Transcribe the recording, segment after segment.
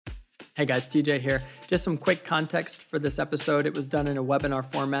Hey guys, TJ here. Just some quick context for this episode. It was done in a webinar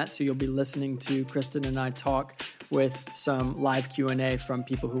format, so you'll be listening to Kristen and I talk with some live Q&A from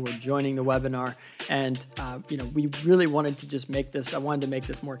people who were joining the webinar. And, we really wanted to just I wanted to make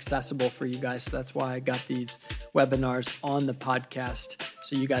this more accessible for you guys. So that's why I got these webinars on the podcast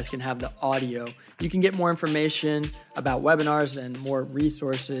so you guys can have the audio. You can get more information about webinars and more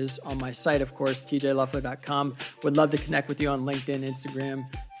resources on my site, of course, tjluffler.com. Would love to connect with you on LinkedIn, Instagram,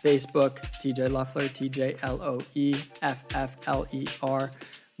 Facebook, TJ Luffler, TJLoeffler.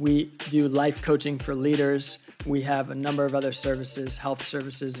 We do life coaching for leaders. We have a number of other services, health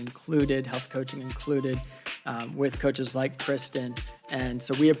services included, health coaching included, with coaches like Kristen. And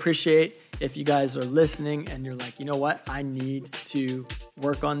so we appreciate if you guys are listening and you're like, you know what, I need to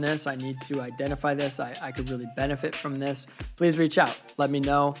work on this. I need to identify this. I could really benefit from this. Please reach out. Let me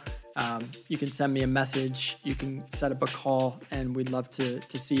know. You can send me a message. You can set up a call, and we'd love to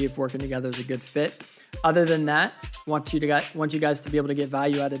see if working together is a good fit. Other than that, want you guys to be able to get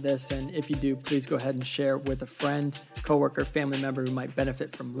value out of this. And if you do, please go ahead and share with a friend, coworker, family member who might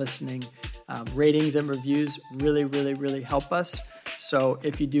benefit from listening. Ratings and reviews really, really, really help us. So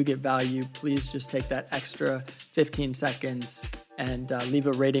if you do get value, please just take that extra 15 seconds and leave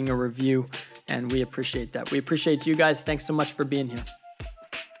a rating or review. And we appreciate that. We appreciate you guys. Thanks so much for being here.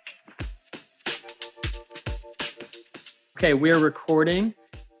 Okay, we're recording,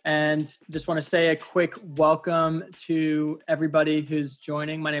 and just want to say a quick welcome to everybody who's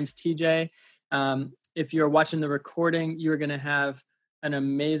joining. My name's TJ. If you're watching the recording, you're going to have an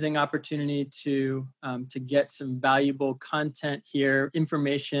amazing opportunity to get some valuable content here,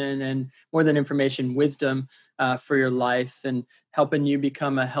 information, and more than information, wisdom for your life, and helping you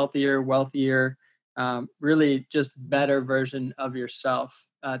become a healthier, wealthier, really just better version of yourself.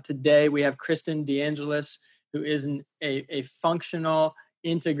 Today, we have Kristen DeAngelis, who is a functional,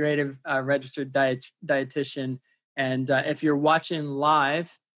 integrative, registered dietitian. And if you're watching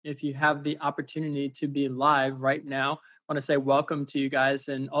live, if you have the opportunity to be live right now, I want to say welcome to you guys.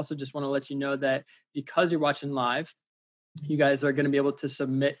 And also just want to let you know that because you're watching live, you guys are going to be able to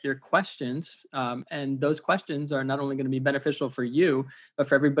submit your questions. And those questions are not only going to be beneficial for you, but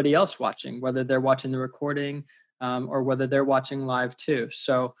for everybody else watching, whether they're watching the recording or whether they're watching live too.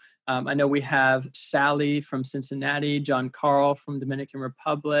 So I know we have Sally from Cincinnati, John Carl from Dominican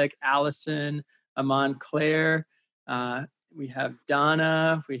Republic, Allison, Amon Claire. We have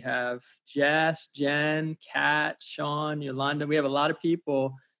Donna, we have Jess, Jen, Kat, Sean, Yolanda. We have a lot of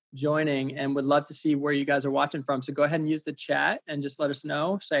people joining and would love to see where you guys are watching from. So go ahead and use the chat and just let us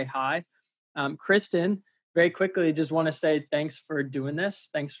know, say hi. Kristen, very quickly, just want to say thanks for doing this.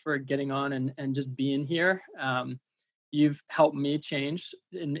 Thanks for getting on and just being here. You've helped me change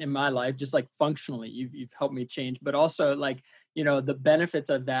in my life, just like functionally, you've helped me change, but also the benefits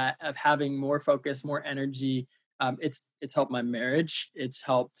of that, of having more focus, more energy. It's helped my marriage. It's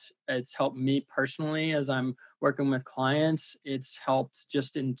helped me personally as I'm working with clients. It's helped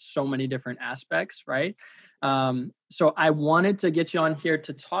just in so many different aspects, right? So I wanted to get you on here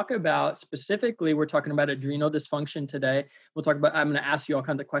to talk about, specifically, we're talking about adrenal dysfunction today. I'm going to ask you all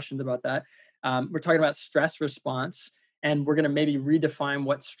kinds of questions about that. We're talking about stress response, and we're going to maybe redefine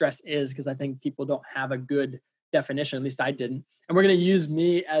what stress is, because I think people don't have a good definition. At least I didn't. And we're going to use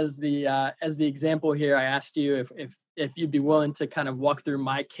me as the example here. I asked you if you'd be willing to kind of walk through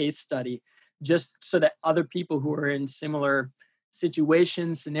my case study, just so that other people who are in similar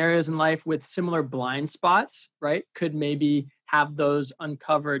situations, scenarios in life with similar blind spots, right, could maybe have those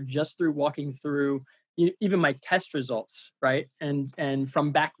uncovered just through walking through even my test results, right? And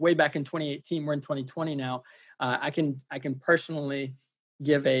from way back in 2018, we're in 2020 now. I can personally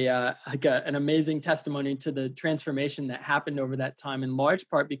give an amazing testimony to the transformation that happened over that time, in large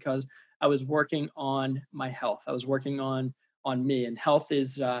part because I was working on my health. I was working on me, and health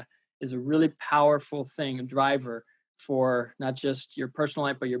is a really powerful thing, a driver for not just your personal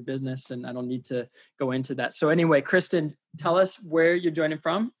life, but your business. And I don't need to go into that. So anyway, Kristen, tell us where you're joining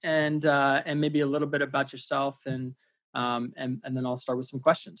from, and maybe a little bit about yourself, and then I'll start with some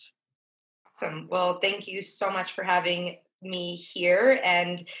questions. Awesome. Well, thank you so much for having me here.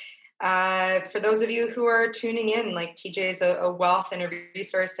 And for those of you who are tuning in, like, TJ is a wealth and a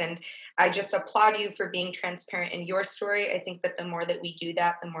resource, and I just applaud you for being transparent in your story. I think that the more that we do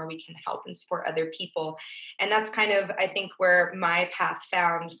that, the more we can help and support other people. And that's kind of, I think, where my path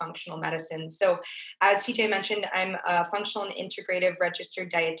found functional medicine. So as TJ mentioned, I'm a functional and integrative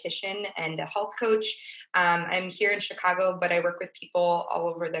registered dietitian and a health coach. I'm here in Chicago, but I work with people all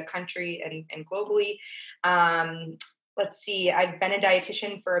over the country and globally. Let's see, I've been a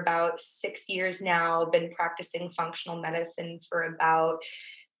dietitian for about 6 years now, been practicing functional medicine for about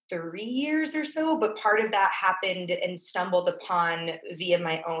 3 years or so, but part of that happened and stumbled upon via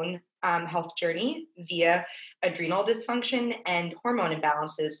my own health journey, via adrenal dysfunction and hormone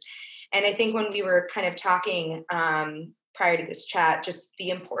imbalances. And I think when we were kind of talking prior to this chat, just the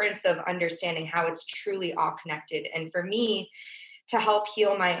importance of understanding how it's truly all connected. And for me, to help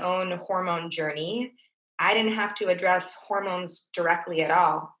heal my own hormone journey, I didn't have to address hormones directly at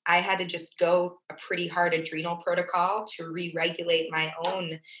all. I had to just go a pretty hard adrenal protocol to re-regulate my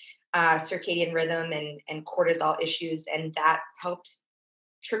own circadian rhythm and cortisol issues, and that helped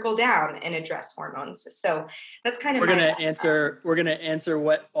trickle down and address hormones. So that's kind of we're gonna answer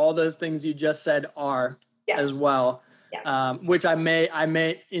what all those things you just said are as well. Yes. Which I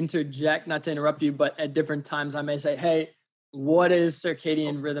may interject, not to interrupt you, but at different times I may say, hey, what is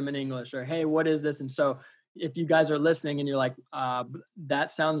circadian rhythm in English? Or hey, what is this? And so if you guys are listening and you're like,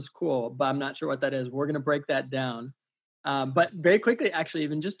 that sounds cool, but I'm not sure what that is, we're going to break that down. But very quickly, actually,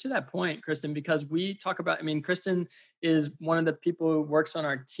 even just to that point, Kristen, because we talk about, I mean, Kristen is one of the people who works on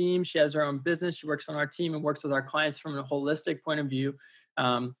our team. She has her own business. She works on our team and works with our clients from a holistic point of view.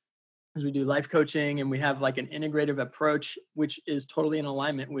 As we do life coaching and we have like an integrative approach, which is totally in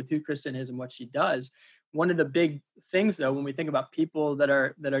alignment with who Kristen is and what she does. One of the big things, though, when we think about people that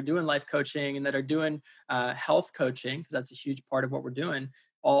are doing life coaching and that are doing health coaching, because that's a huge part of what we're doing,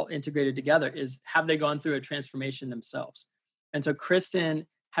 all integrated together, is have they gone through a transformation themselves? And so, Kristen,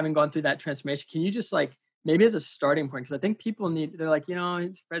 having gone through that transformation, can you just like maybe as a starting point, because I think people they're like,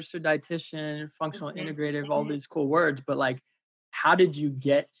 it's registered dietitian, functional integrative, all these cool words, but like, how did you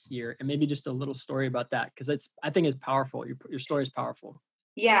get here? And maybe just a little story about that, because I think it's powerful. Your story is powerful.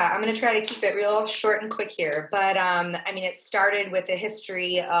 Yeah, I'm going to try to keep it real short and quick here. But I mean, it started with a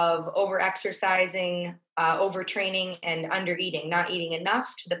history of over-exercising, overtraining, and under-eating, not eating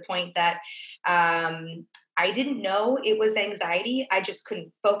enough to the point that I didn't know it was anxiety. I just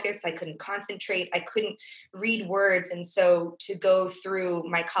couldn't focus. I couldn't concentrate. I couldn't read words. And so to go through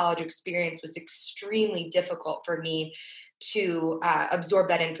my college experience was extremely difficult for me to absorb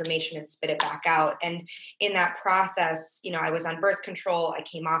that information and spit it back out. And in that process, I was on birth control. I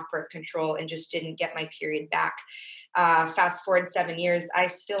came off birth control and just didn't get my period back. Fast forward 7 years, I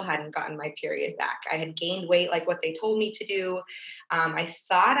still hadn't gotten my period back. I had gained weight like what they told me to do. I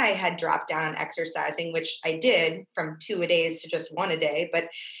thought I had dropped down on exercising, which I did from 2 a-days to just 1 a-day, but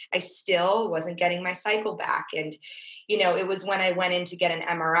I still wasn't getting my cycle back. And, it was when I went in to get an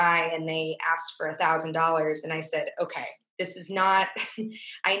MRI and they asked for $1,000. And I said, okay, this is not,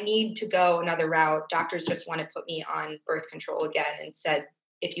 I need to go another route. Doctors just want to put me on birth control again and said,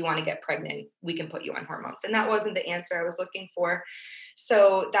 if you want to get pregnant, we can put you on hormones. And that wasn't the answer I was looking for.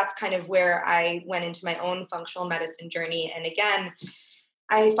 So that's kind of where I went into my own functional medicine journey. And again,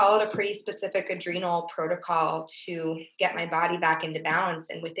 I followed a pretty specific adrenal protocol to get my body back into balance.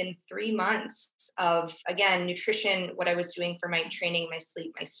 And within 3 months of, again, nutrition, what I was doing for my training, my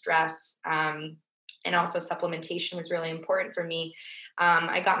sleep, my stress, and also supplementation was really important for me.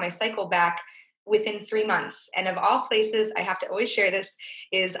 I got my cycle back within 3 months. And of all places, I have to always share this,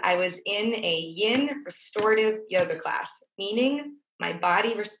 is I was in a yin restorative yoga class, meaning my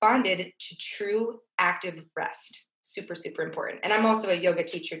body responded to true active rest. Super, super important. And I'm also a yoga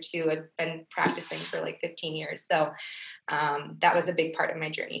teacher too. I've been practicing for like 15 years. So that was a big part of my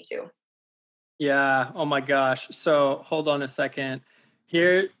journey too. Yeah. Oh my gosh. So hold on a second.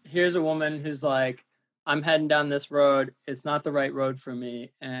 Here's a woman who's like, I'm heading down this road. It's not the right road for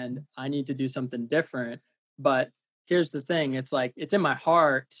me, and I need to do something different. But here's the thing. It's like, it's in my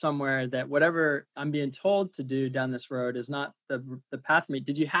heart somewhere that whatever I'm being told to do down this road is not the path for me.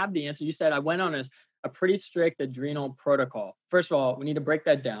 Did you have the answer? You said I went on a pretty strict adrenal protocol. First of all, we need to break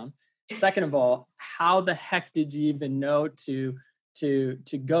that down. Second of all, how the heck did you even know to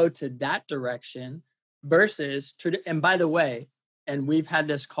go to that direction versus, and by the way, and we've had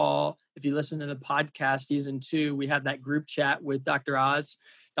this call, if you listen to the podcast, season 2, we have that group chat with Dr.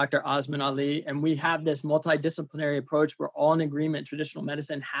 Osman Ali, and we have this multidisciplinary approach. We're all in agreement. Traditional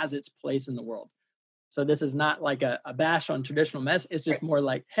medicine has its place in the world. So this is not like a bash on traditional medicine. It's just more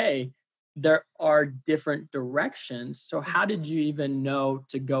like, hey, there are different directions. So how did you even know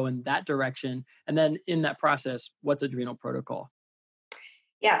to go in that direction? And then in that process, what's adrenal protocol?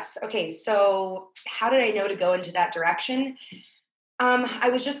 Yes. Okay. So how did I know to go into that direction? I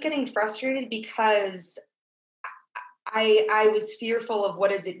was just getting frustrated because I was fearful of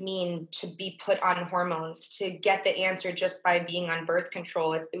what does it mean to be put on hormones, to get the answer just by being on birth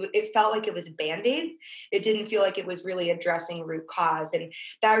control. It felt like it was a Band-Aid. It didn't feel like it was really addressing root cause. And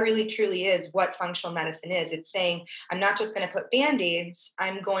that really truly is what functional medicine is. It's saying, I'm not just going to put Band-Aids,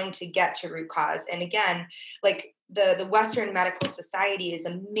 I'm going to get to root cause. And again, like the Western Medical Society is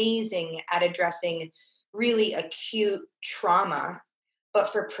amazing at addressing really acute trauma,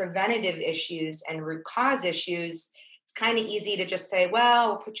 but for preventative issues and root cause issues, it's kind of easy to just say, well,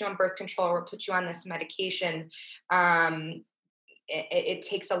 we'll put you on birth control, or we'll put you on this medication. It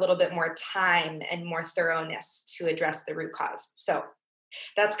takes a little bit more time and more thoroughness to address the root cause. So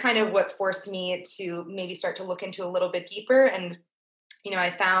that's kind of what forced me to maybe start to look into a little bit deeper. And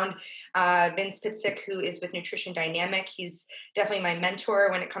I found Vince Pitzik, who is with Nutrition Dynamic. He's definitely my mentor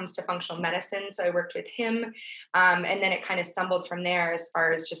when it comes to functional medicine. So I worked with him. And then it kind of stumbled from there, as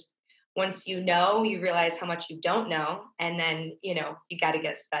far as just once you realize how much you don't know. And then, you got to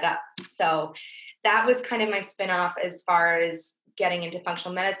get sped up. So that was kind of my spinoff as far as getting into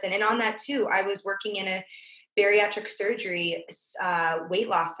functional medicine. And on that too, I was working in a bariatric surgery weight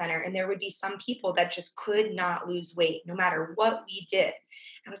loss center, and there would be some people that just could not lose weight no matter what we did.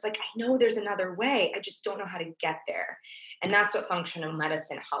 I was like, I know there's another way, I just don't know how to get there. And that's what functional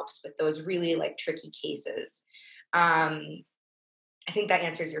medicine helps with, those really like tricky cases. I think that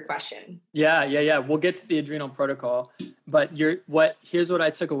answers your question. Yeah. We'll get to the adrenal protocol, but here's what I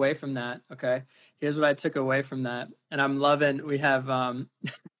took away from that. Okay. Here's what I took away from that. And I'm loving, we have,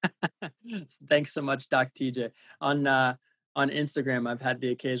 thanks so much, Doc TJ. On Instagram, I've had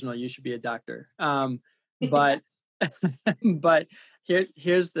the occasional, you should be a doctor. But, but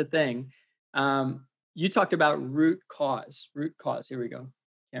here's the thing. You talked about root cause. Here we go.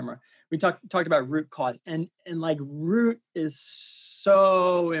 Camera. We talked about root cause, and like root is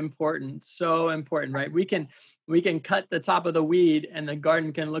so important, right? We can cut the top of the weed and the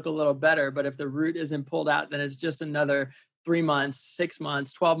garden can look a little better, but if the root isn't pulled out, then it's just another 3 months, 6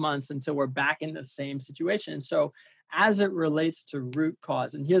 months, 12 months until we're back in the same situation. So as it relates to root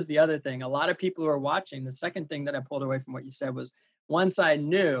cause, and here's the other thing, a lot of people who are watching, the second thing that I pulled away from what you said was, once I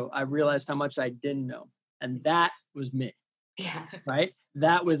knew, I realized how much I didn't know. And that was me. Yeah. Right?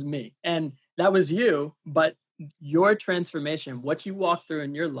 That was me. And that was you, but your transformation, what you walked through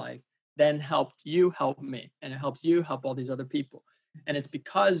in your life, then helped you help me. And it helps you help all these other people. And it's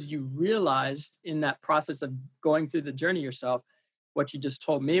because you realized in that process of going through the journey yourself, what you just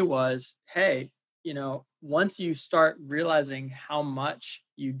told me was, hey, once you start realizing how much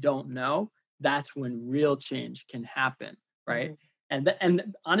you don't know, that's when real change can happen. Right? Mm-hmm.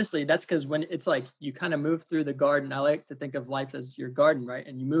 And honestly, that's because when it's like you kind of move through the garden, I like to think of life as your garden, right?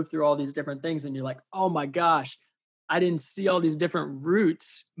 And you move through all these different things and you're like, oh my gosh, I didn't see all these different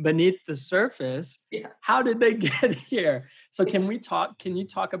roots beneath the surface. Yeah. How did they get here? So can you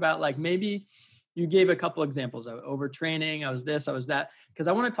talk about, like, maybe you gave a couple examples of overtraining, I was this, I was that, because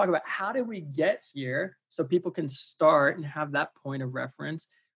I want to talk about how did we get here so people can start and have that point of reference.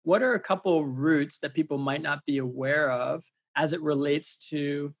 What are a couple roots that people might not be aware of as it relates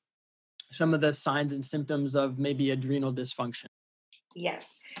to some of the signs and symptoms of maybe adrenal dysfunction?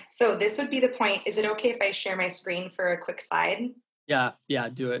 Yes. So this would be the point. Is it okay if I share my screen for a quick slide? Yeah,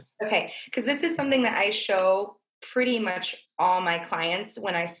 do it. Okay, because this is something that I show pretty much all my clients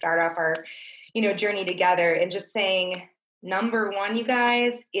when I start off our, journey together, and just saying, number one, you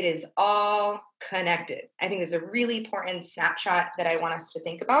guys, it is all connected. I think it's a really important snapshot that I want us to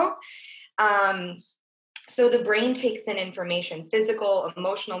think about. So the brain takes in information, physical,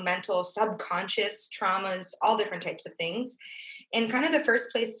 emotional, mental, subconscious, traumas, all different types of things. And kind of the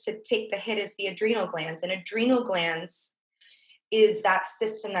first place to take the hit is the adrenal glands. And adrenal glands is that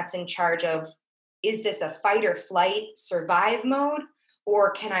system that's in charge of, is this a fight or flight survive mode,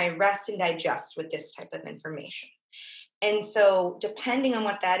 or can I rest and digest with this type of information? And so depending on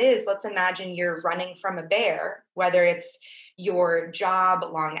what that is, let's imagine you're running from a bear, whether it's your job,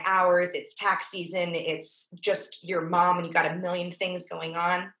 long hours, it's tax season, it's just your mom and you got a million things going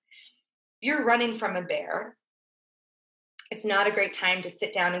on. You're running from a bear. It's not a great time to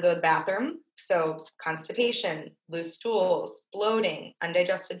sit down and go to the bathroom. So constipation, loose stools, bloating,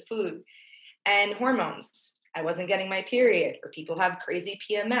 undigested food, and hormones. I wasn't getting my period, or people have crazy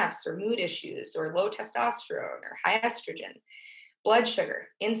PMS or mood issues or low testosterone or high estrogen. Blood sugar,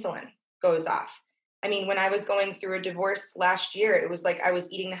 insulin goes off. I mean, when I was going through a divorce last year, it was like I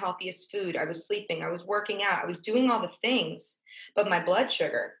was eating the healthiest food. I was sleeping. I was working out. I was doing all the things, but my blood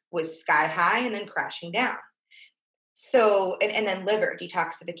sugar was sky high and then crashing down. So, and then liver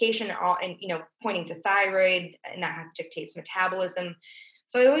detoxification, pointing to thyroid, and that dictates metabolism.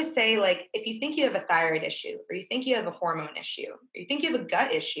 So I always say, like, if you think you have a thyroid issue, or you think you have a hormone issue, or you think you have a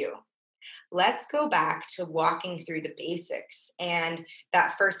gut issue, let's go back to walking through the basics. And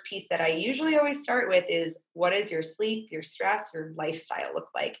that first piece that I usually always start with is, what does your sleep, your stress, your lifestyle look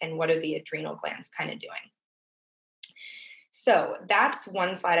like? And what are the adrenal glands kind of doing? So that's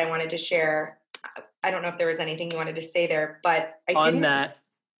one slide I wanted to share. I don't know if there was anything you wanted to say there, but I On didn't. that,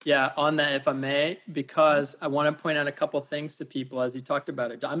 yeah, on that, if I may, because I want to point out a couple things to people as you talked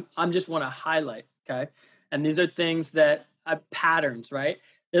about it. I'm just want to highlight, okay? And these are things that patterns, right?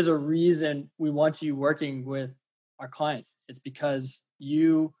 There's a reason we want you working with our clients. It's because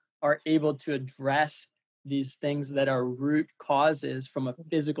you are able to address these things that are root causes from a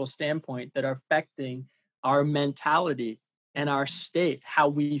physical standpoint that are affecting our mentality and our state, how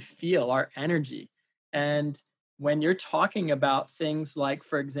we feel, our energy. And when you're talking about things like,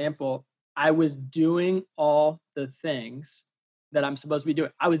 for example, I was doing all the things that I'm supposed to be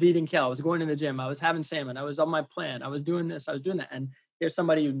doing. I was eating kale. I was going to the gym. I was having salmon. I was on my plan. I was doing this. I was doing that. And here's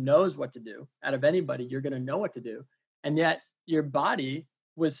somebody who knows what to do. Out of anybody, you're going to know what to do. And yet your body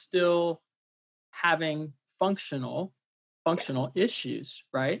was still having functional issues,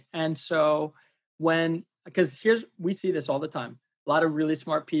 right? And so because we see this all the time. A lot of really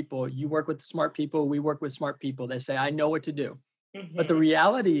smart people, you work with smart people, we work with smart people. They say, I know what to do. But the Mm-hmm.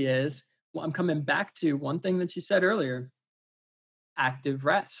 reality is, well, I'm coming back to one thing that you said earlier, active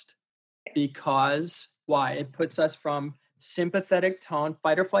rest. Yes. Because why? It puts us from sympathetic tone,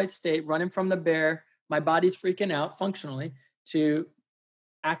 fight or flight state, running from the bear, my body's freaking out functionally, to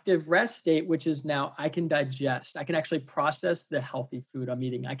active rest state, which is now I can digest, I can actually process the healthy food I'm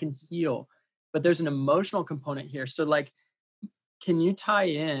eating, I can heal. But there's an emotional component here. So, like, can you tie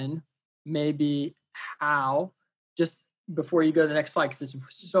in maybe how, just before you go to the next slide, because it's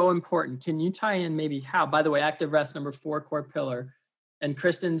so important, can you tie in maybe how, by the way, active rest, number 4 core pillar, and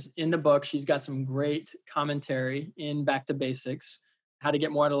Kristen's in the book, she's got some great commentary in Back to Basics, how to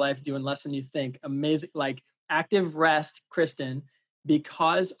get more out of life doing less than you think. Amazing. Like, active rest, Kristen,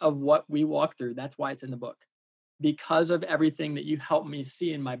 because of what we walk through, that's why it's in the book. Because of everything that you helped me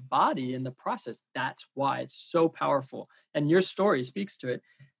see in my body in the process, that's why it's so powerful. And your story speaks to it.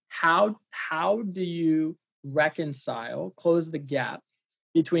 How do you reconcile, close the gap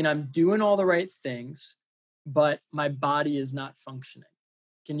between I'm doing all the right things, but my body is not functioning?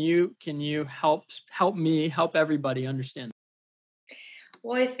 Can you help me, help everybody understand?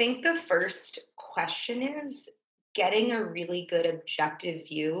 Well, I think the first question is getting a really good objective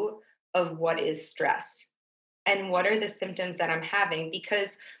view of what is stress and what are the symptoms that I'm having,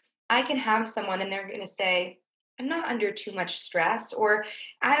 because I can have someone and they're going to say, I'm not under too much stress, or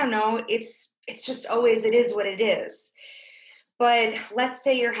I don't know, it's just always it is what it is. But let's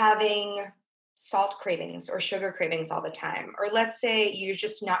say you're having salt cravings or sugar cravings all the time, or let's say you're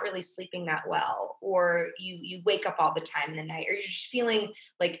just not really sleeping that well, or you wake up all the time in the night, or you're just feeling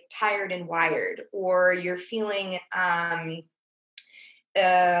like tired and wired, or you're feeling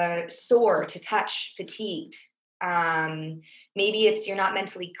sore to touch, fatigued. Maybe it's you're not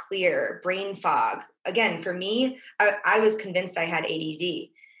mentally clear, brain fog. Again, for me, I was convinced I had ADD.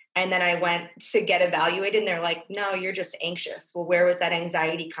 And then I went to get evaluated, and they're like, no, you're just anxious. Well, where was that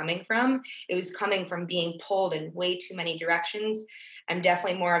anxiety coming from? It was coming from being pulled in way too many directions. I'm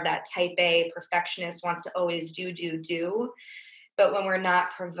definitely more of that type A perfectionist, wants to always do, do, do. But when we're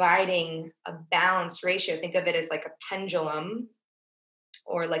not providing a balanced ratio, think of it as like a pendulum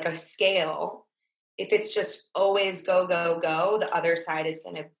or like a scale. If it's just always go, go, go, the other side is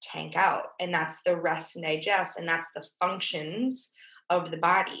going to tank out. And that's the rest and digest. And that's the functions of the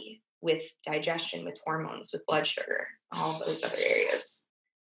body with digestion, with hormones, with blood sugar, all those other areas.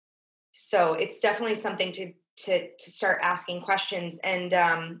 So it's definitely something to start asking questions. And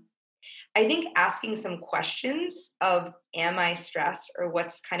I think asking some questions of am I stressed, or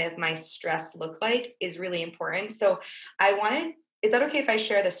what's kind of my stress look like, is really important. So I wanted, is that okay if I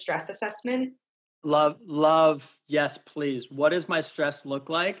share the stress assessment? Love, yes, please. What does my stress look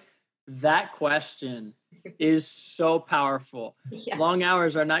like? That question is so powerful. Long Yes.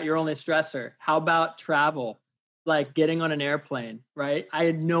 hours are not your only stressor. How about travel? Like getting on an airplane, right? I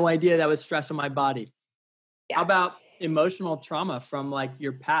had no idea that was stress on my body. How Yeah. about emotional trauma from like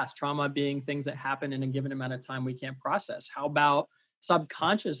your past, trauma being things that happen in a given amount of time we can't process? How about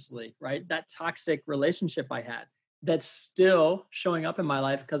subconsciously, right? That toxic relationship I had that's still showing up in my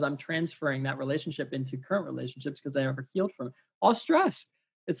life because I'm transferring that relationship into current relationships because I never healed from it. All stress.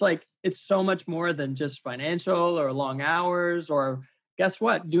 It's like, it's so much more than just financial or long hours or guess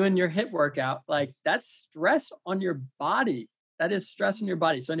what? Doing your HIIT workout, like that's stress on your body. That is stress on your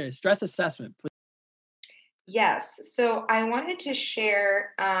body. So anyway, stress assessment, please. Yes. So I wanted to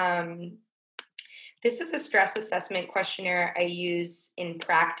share, this is a stress assessment questionnaire I use in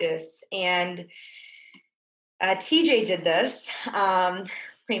practice. And TJ did this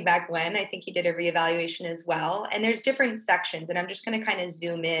way back when. I think he did a reevaluation as well. And there's different sections, and I'm just going to kind of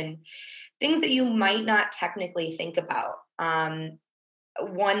zoom in things that you might not technically think about.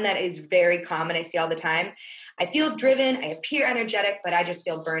 one that is very common, I see all the time. I feel driven, I appear energetic, but I just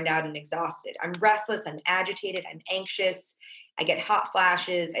feel burned out and exhausted. I'm restless, I'm agitated, I'm anxious, I get hot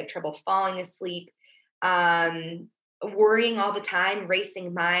flashes, I have trouble falling asleep, um, worrying all the time,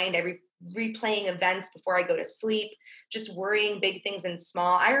 racing mind, replaying events before I go to sleep, just worrying big things and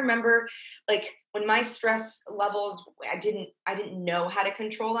small. I remember like when my stress levels, I didn't know how to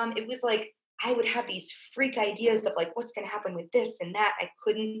control them. It was like I would have these freak ideas of like what's going to happen with this and that. I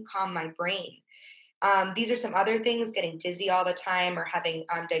couldn't calm my brain. These are some other things: getting dizzy all the time, or having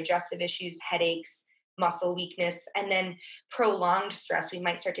digestive issues, headaches, muscle weakness, and then prolonged stress. We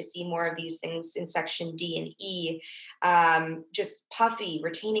might start to see more of these things in section D and E. Just puffy,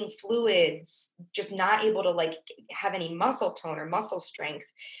 retaining fluids, just not able to like have any muscle tone or muscle strength.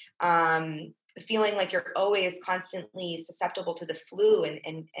 Feeling like you're always constantly susceptible to the flu,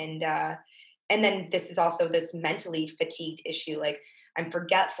 and then this is also this mentally fatigued issue. Like I'm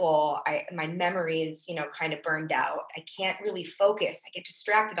forgetful. My memory is, kind of burned out. I can't really focus. I get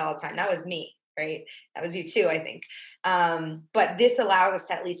distracted all the time. That was me, right? That was you too, I think. But this allows us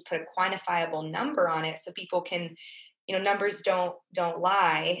to at least put a quantifiable number on it, so people can, numbers don't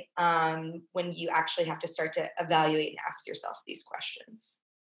lie, when you actually have to start to evaluate and ask yourself these questions.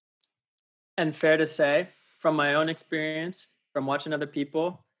 And fair to say, from my own experience, from watching other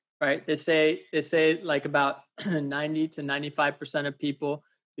people, right? They say like about 90 to 95% of people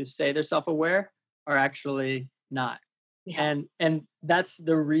who say they're self-aware are actually not. Yeah. And that's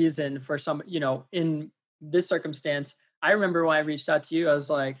the reason for some, in this circumstance, I remember when I reached out to you, I was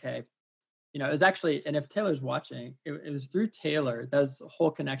like, hey, it was actually, and if Taylor's watching, it was through Taylor. That was the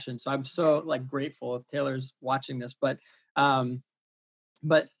whole connection. So I'm so like grateful if Taylor's watching this. But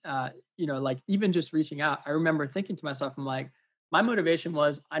like even just reaching out, I remember thinking to myself, I'm like, my motivation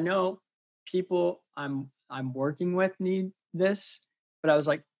was, I know people I'm working with need this, but I was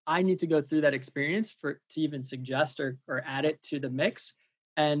like, I need to go through that experience to even suggest or add it to the mix.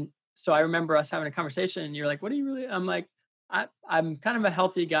 And so I remember us having a conversation, and you're like, what do you really? I'm like, I'm kind of a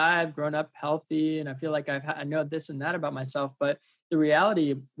healthy guy. I've grown up healthy, and I feel like I know this and that about myself. But the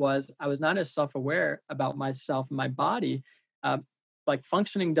reality was, I was not as self-aware about myself and my body. Uh, like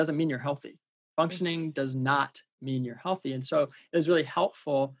functioning doesn't mean you're healthy. Functioning does not mean you're healthy. And so it was really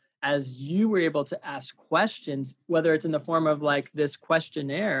helpful as you were able to ask questions, whether it's in the form of like this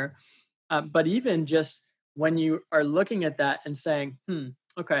questionnaire, but even just when you are looking at that and saying,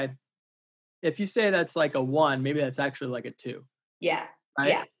 okay, if you say that's like a 1, maybe that's actually like a 2. Yeah. Right?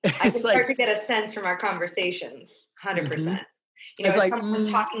 Yeah. I can It's start like, to get a sense from our conversations. 100%. it's Is like, someone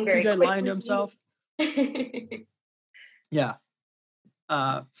talking is very TJ lying to quickly? himself? Yeah.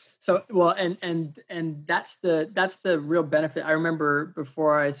 So well, and that's the real benefit. I remember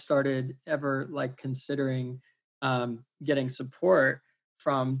before I started ever like considering getting support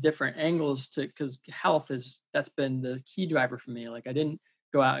from different angles, because that's been the key driver for me. Like I didn't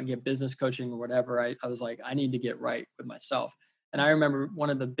go out and get business coaching or whatever. I was like, I need to get right with myself. And I remember one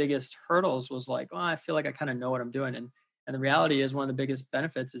of the biggest hurdles was like, oh, I feel like I kind of know what I'm doing. And the reality is, one of the biggest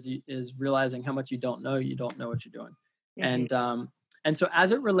benefits is realizing how much you don't know what you're doing. Mhm. And so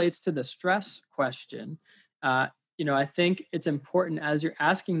as it relates to the stress question, I think it's important as you're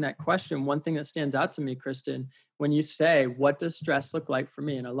asking that question. One thing that stands out to me, Kristen, when you say, what does stress look like for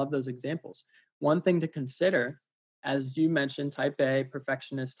me? And I love those examples. One thing to consider, as you mentioned, type A,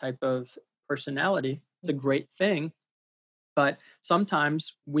 perfectionist type of personality, it's a great thing. But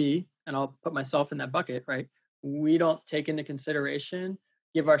sometimes and I'll put myself in that bucket, right? We don't take into consideration,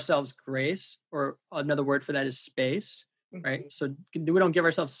 give ourselves grace, or another word for that is space, right? Mhm. So we don't give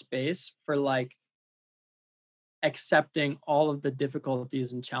ourselves space for like accepting all of the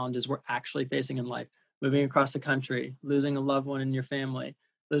difficulties and challenges we're actually facing in life. Moving across the country, losing a loved one in your family,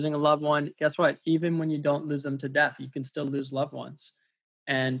 losing a loved one. Guess what? Even when you don't lose them to death, you can still lose loved ones.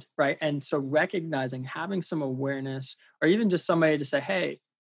 And right. And so recognizing, having some awareness, or even just somebody to say, hey,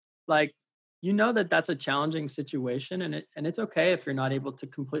 like, that's a challenging situation, and it's okay if you're not able to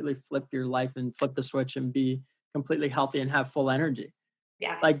completely flip your life and flip the switch and be completely healthy and have full energy.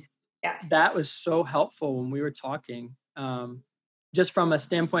 Like Yes. Yes. that was so helpful when we were talking. Just from a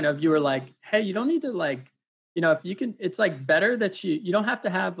standpoint of, you were like, hey, you don't need to like, if you can, it's like better that you don't have to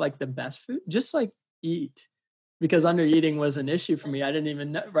have like the best food, just like eat. Because under eating was an issue for me. I didn't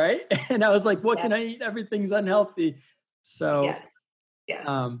even know, right? And I was like, what can Yes. I eat? Everything's unhealthy. So Yes. Yes.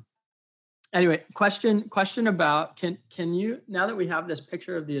 um anyway, question about, can you, now that we have this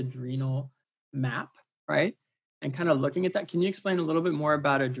picture of the adrenal map, right? And kind of looking at that, can you explain a little bit more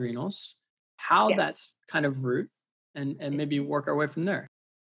about adrenals, how Yes. that's kind of root, and maybe work our way from there?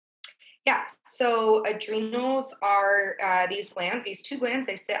 Yeah. So adrenals are these glands, these two glands.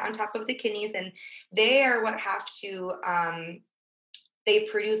 They sit on top of the kidneys, and they are what have to. They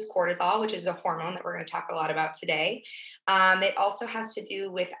produce cortisol, which is a hormone that we're going to talk a lot about today. It also has to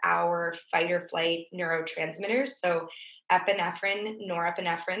do with our fight or flight neurotransmitters. So epinephrine,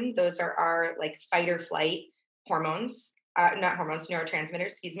 norepinephrine, those are our like fight or flight hormones. Not hormones, neurotransmitters,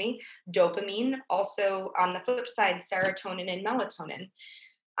 excuse me. Dopamine, also on the flip side, serotonin and melatonin.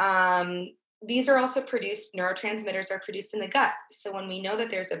 Um, these are also produced, neurotransmitters are produced in the gut. So when we know that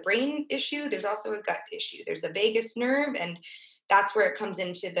there's a brain issue, there's also a gut issue. There's a vagus nerve, and that's where it comes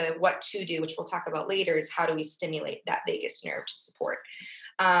into the what to do, which we'll talk about later, is how do we stimulate that vagus nerve to support.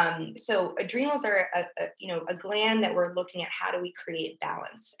 So adrenals are a gland that we're looking at how do we create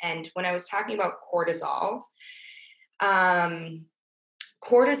balance. And when I was talking about cortisol, cortisol,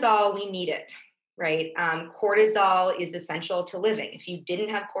 we need it, right? Cortisol is essential to living. If you didn't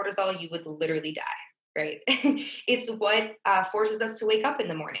have cortisol, you would literally die, right? It's what forces us to wake up in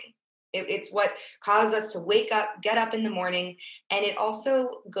the morning. It's what causes us to wake up, get up in the morning, and it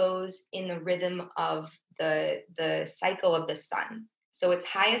also goes in the rhythm of the cycle of the sun. So it's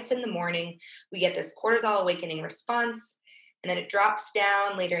highest in the morning. We get this cortisol awakening response, and then it drops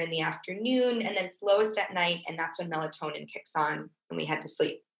down later in the afternoon, and then it's lowest at night, and that's when melatonin kicks on and we head to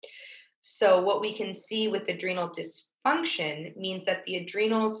sleep. So what we can see with adrenal dysfunction means that the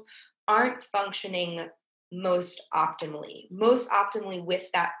adrenals aren't functioning most optimally with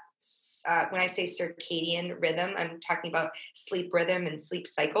that. When I say circadian rhythm, I'm talking about sleep rhythm and sleep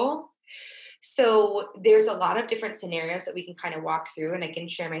cycle. So there's a lot of different scenarios that we can kind of walk through, and I can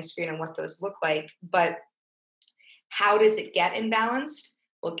share my screen on what those look like. But how does it get imbalanced?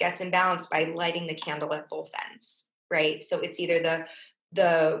 Well, it gets imbalanced by lighting the candle at both ends, right? So it's either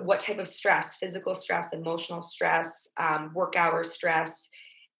the what type of stress, physical stress, emotional stress, work hour stress,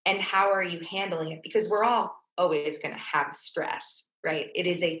 and how are you handling it? Because we're all always going to have stress, right? It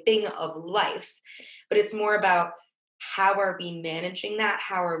is a thing of life, but it's more about how are we managing that?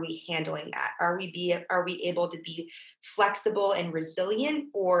 How are we handling that? Are we able to be flexible and resilient,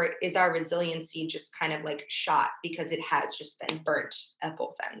 or is our resiliency just kind of like shot because it has just been burnt at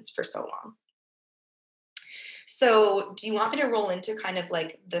both ends for so long? So do you want me to roll into kind of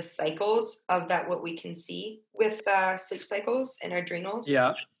like the cycles of that, what we can see with sleep cycles and adrenals?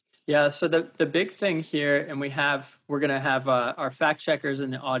 Yeah. So the big thing here, and we're going to have our fact checkers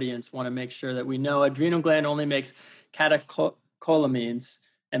in the audience want to make sure that we know adrenal gland only makes catecholamines,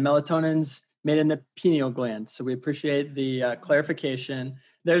 and melatonin's made in the pineal gland. So we appreciate the clarification.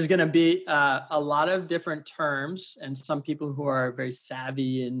 There's going to be a lot of different terms, and some people who are very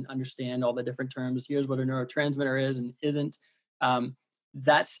savvy and understand all the different terms. Here's what a neurotransmitter is and isn't.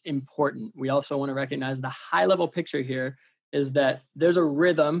 That's important. We also want to recognize the high level picture here is that there's a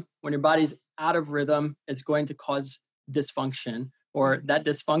rhythm. When your body's out of rhythm, it's going to cause dysfunction, or that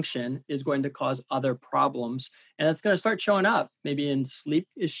dysfunction is going to cause other problems. And it's going to start showing up maybe in sleep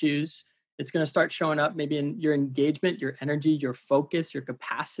issues. It's going to start showing up maybe in your engagement, your energy, your focus, your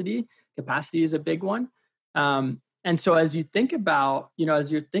capacity. Capacity is a big one. And so as you think about,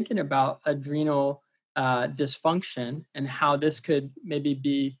 as you're thinking about adrenal dysfunction and how this could maybe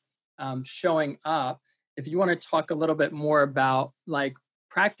be showing up, if you want to talk a little bit more about like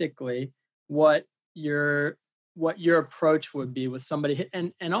practically what your approach would be with somebody,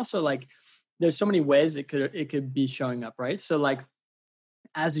 and also like there's so many ways it could be showing up, right? So like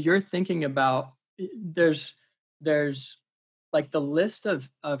as you're thinking about, there's like the list of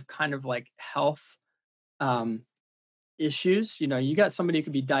kind of like health issues. You got somebody who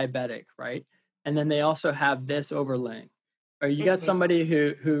could be diabetic, right? And then they also have this overlaying. Or you got somebody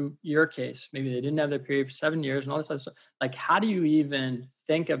who your case, maybe they didn't have their period for 7 years and all this other stuff. Like, how do you even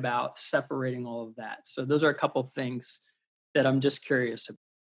think about separating all of that? So those are a couple things that I'm just curious about.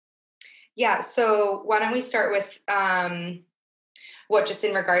 Yeah. So why don't we start with just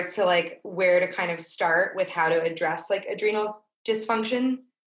in regards to like where to kind of start with how to address like adrenal dysfunction?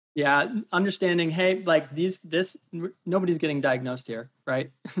 Yeah, understanding, hey, like nobody's getting diagnosed here, right?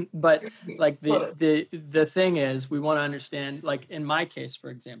 But like the thing is, we want to understand, like in my case, for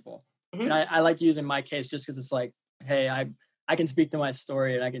example, and I like using my case just because it's like, hey, I can speak to my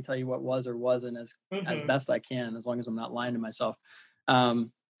story and I can tell you what was or wasn't as best I can, as long as I'm not lying to myself.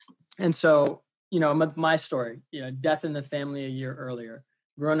 And so, my story, death in the family a year earlier,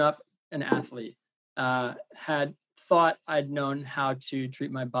 grown up an athlete, had thought I'd known how to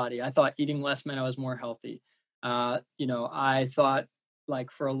treat my body. I thought eating less meant I was more healthy. I thought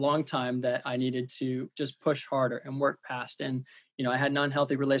like for a long time that I needed to just push harder and work past. And, I had an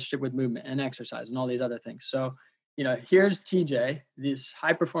unhealthy relationship with movement and exercise and all these other things. So, here's TJ, this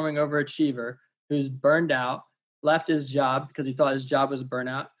high performing overachiever who's burned out, left his job because he thought his job was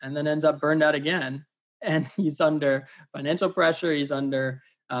burnout, and then ends up burned out again. And he's under financial pressure. He's under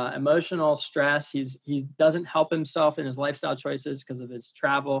emotional stress. He doesn't help himself in his lifestyle choices because of his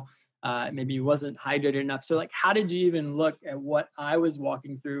travel. Maybe he wasn't hydrated enough. So like, how did you even look at what I was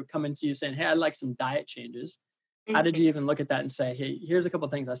walking through, coming to you saying, hey, I'd like some diet changes? How did you even look at that and say, hey, here's a couple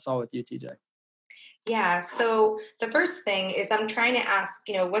of things I saw with you, TJ? Yeah. So the first thing is I'm trying to ask,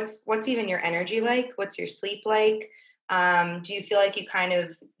 what's even your energy like? What's your sleep like? Do you feel like you kind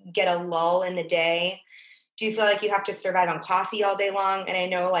of get a lull in the day? Do you feel like you have to survive on coffee all day long? And I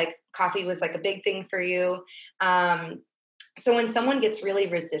know like coffee was like a big thing for you. So when someone gets really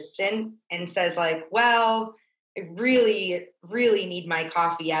resistant and says like, well, I really, really need my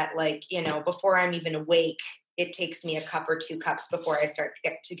coffee at like, before I'm even awake, it takes me a cup or 2 cups before I start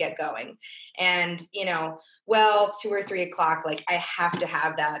to get going. And, well, 2 or 3 o'clock, like I have to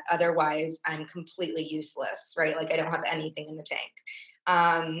have that. Otherwise I'm completely useless, right? Like I don't have anything in the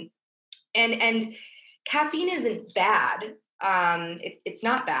tank. And caffeine isn't bad. It's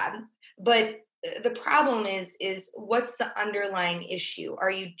not bad, but the problem is what's the underlying issue?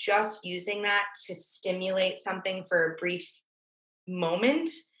 Are you just using that to stimulate something for a brief moment?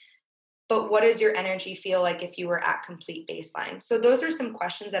 But what does your energy feel like if you were at complete baseline? So those are some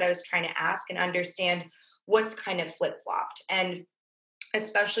questions that I was trying to ask and understand what's kind of flip-flopped. And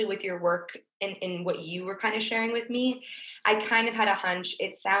especially with your work in what you were kind of sharing with me, I kind of had a hunch.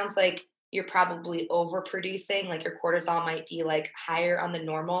 It sounds like you're probably overproducing, like your cortisol might be like higher on the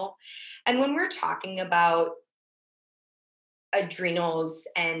normal. And when we're talking about adrenals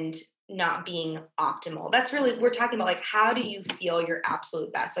and not being optimal, that's really, we're talking about like, how do you feel your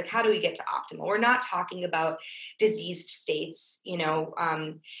absolute best? Like, how do we get to optimal? We're not talking about diseased states,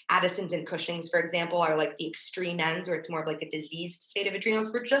 Addison's and Cushing's, for example, are like the extreme ends where it's more of like a diseased state of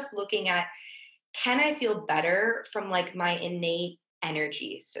adrenals. We're just looking at, can I feel better from like my innate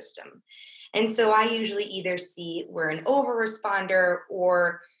energy system? And so I usually either see we're an over responder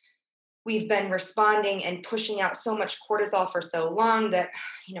or we've been responding and pushing out so much cortisol for so long that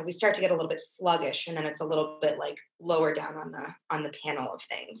we start to get a little bit sluggish, and then it's a little bit like lower down on the panel of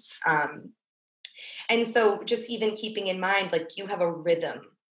things. And so just even keeping in mind, like, you have a rhythm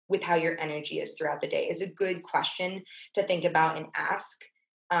with how your energy is throughout the day is a good question to think about and ask.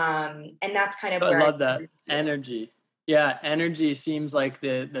 And that's kind of I where love that energy. Yeah, energy seems like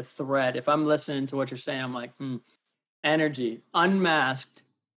the thread. If I'm listening to what you're saying, I'm like, energy unmasked.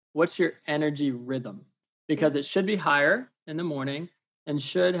 What's your energy rhythm? Because it should be higher in the morning and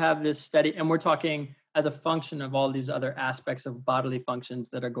should have this steady. And we're talking as a function of all these other aspects of bodily functions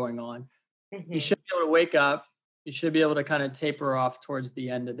that are going on. You should be able to wake up. You should be able to kind of taper off towards the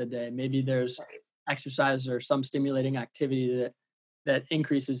end of the day. Maybe there's exercise or some stimulating activity that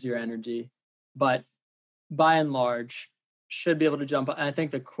increases your energy, but by and large, should be able to jump. And I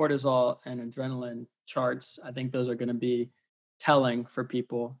think the cortisol and adrenaline charts, I think those are going to be telling for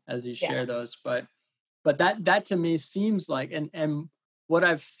people as you share those. But that to me seems like, and what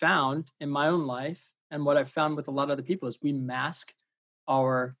I've found in my own life and what I've found with a lot of other people is we mask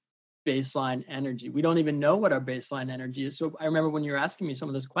our baseline energy. We don't even know what our baseline energy is. So I remember when you were asking me some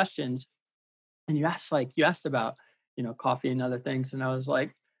of those questions, and you asked about, coffee and other things. And I was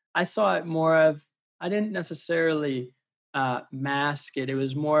like, I saw it more of, I didn't necessarily mask it. It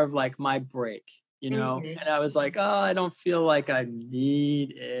was more of like my break, and I was like, oh, I don't feel like I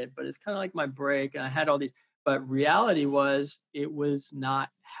need it, but it's kind of like my break. And I had all these, but reality was it was not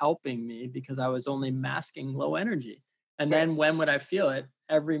helping me because I was only masking low energy. And then when would I feel it?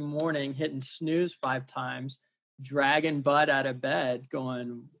 Every morning hitting snooze 5 times, dragging butt out of bed,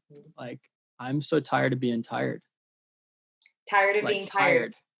 going like, I'm so tired of being tired. Tired of being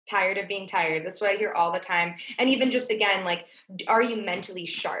tired. Tired of being tired. That's what I hear all the time. And even just again, like, are you mentally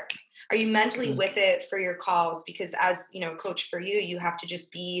sharp? Are you mentally with it for your calls? Because as coach for you, you have to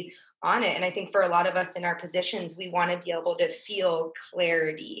just be on it. And I think for a lot of us in our positions, we want to be able to feel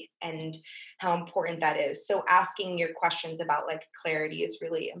clarity and how important that is. So asking your questions about like clarity is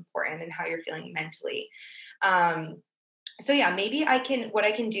really important and how you're feeling mentally. So yeah, maybe what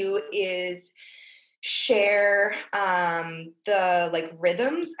I can do is share the like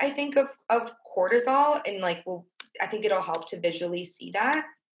rhythms, I think, of cortisol, and like, well, I think it'll help to visually see that.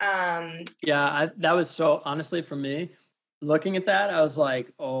 That was so, honestly, for me, looking at that, I was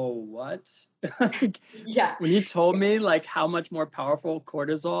like, oh, what? When you told me like how much more powerful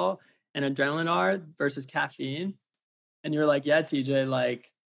cortisol and adrenaline are versus caffeine, and you're like, yeah, TJ,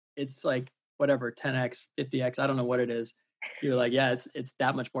 like it's like whatever, 10x, 50x, I don't know what it is. You're like, yeah, it's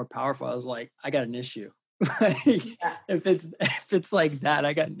that much more powerful. I was like, I got an issue. If it's like that,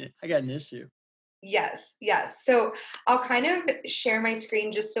 I got an issue. Yes, yes. So I'll kind of share my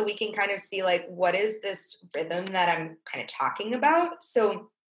screen just so we can kind of see like what is this rhythm that I'm kind of talking about.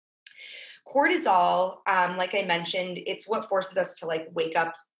 So cortisol, like I mentioned, it's what forces us to like wake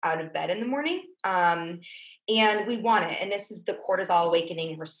up out of bed in the morning. And we want it. And this is the cortisol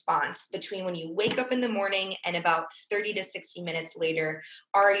awakening response between when you wake up in the morning and about 30 to 60 minutes later,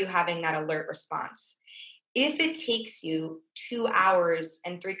 are you having that alert response? If it takes you 2 hours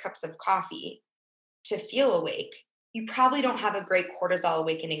and 3 cups of coffee to feel awake, you probably don't have a great cortisol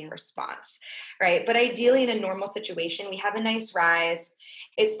awakening response, right? But ideally, in a normal situation, we have a nice rise.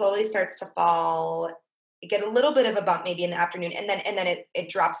 It slowly starts to fall. You get a little bit of a bump maybe in the afternoon, and then it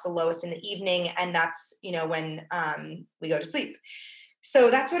drops the lowest in the evening, and that's when we go to sleep. So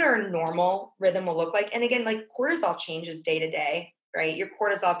that's what our normal rhythm will look like. And again, like cortisol changes day to day, right? Your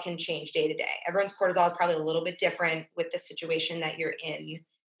cortisol can change day to day. Everyone's cortisol is probably a little bit different with the situation that you're in,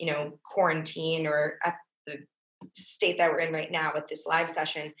 quarantine or at the state that we're in right now with this live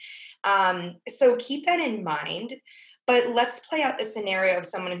session. So keep that in mind. But let's play out the scenario of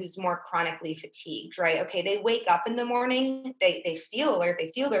someone who's more chronically fatigued, right? Okay, they wake up in the morning, they feel alert,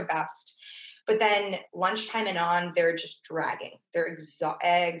 they feel their best, but then lunchtime and on, they're just dragging. They're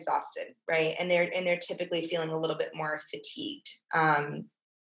exhausted, right? And they're typically feeling a little bit more fatigued.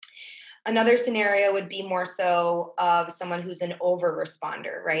 Another scenario would be more so of someone who's an over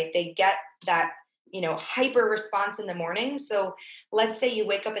responder, right? They get that hyper response in the morning. So let's say you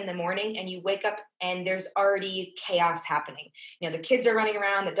wake up in the morning and you wake up and there's already chaos happening. The kids are running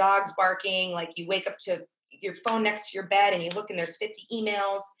around, the dog's barking, like you wake up to your phone next to your bed and you look and there's 50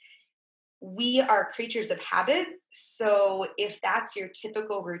 emails. We are creatures of habit. So if that's your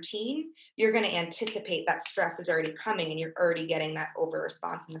typical routine, you're going to anticipate that stress is already coming and you're already getting that over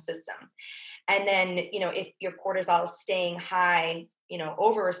response in the system. And then, if your cortisol is staying high,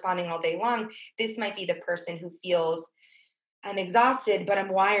 over responding all day long, this might be the person who feels, I'm exhausted, but I'm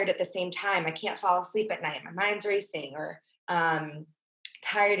wired at the same time. I can't fall asleep at night. My mind's racing, or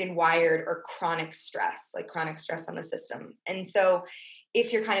tired and wired, or chronic stress on the system. And so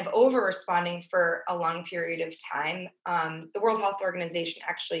if you're kind of over responding for a long period of time, the World Health Organization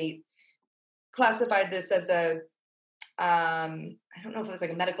actually classified this as I don't know if it was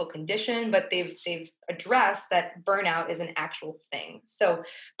like a medical condition, but they've addressed that burnout is an actual thing. So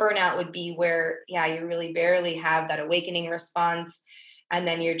burnout would be where, you really barely have that awakening response, and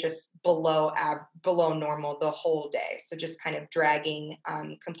then you're just below normal the whole day. So just kind of dragging,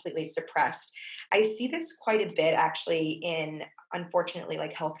 completely suppressed. I see this quite a bit actually in, unfortunately,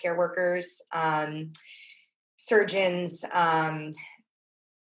 like healthcare workers, surgeons,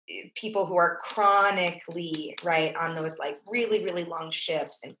 people who are chronically right on those like really, really long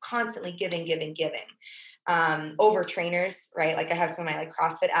shifts and constantly giving. Over trainers, right? Like I have some of my like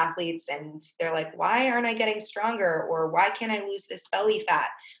CrossFit athletes and they're like, why aren't I getting stronger? Or why can't I lose this belly fat?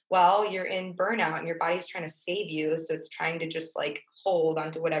 Well, you're in burnout and your body's trying to save you. So it's trying to just like hold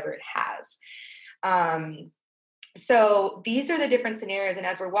onto whatever it has. So these are the different scenarios. And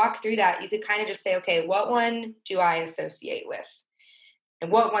as we're walked through that, you could kind of just say, okay, what one do I associate with?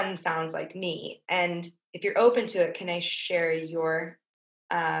 And what one sounds like me? And if you're open to it, can I share your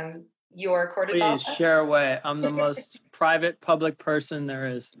cortisol Please test? share away. I'm the most private public person there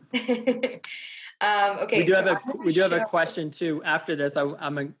is. Okay, We do so have a question too after this.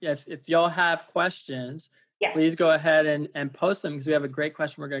 If y'all have questions, yes. Please go ahead and post them, because we have a great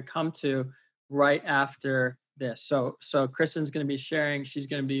question we're going to come to right after this. So Kristen's going to be sharing. She's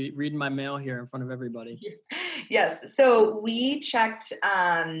going to be reading my mail here in front of everybody. Yes. So we checked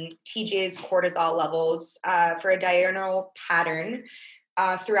TJ's cortisol levels for a diurnal pattern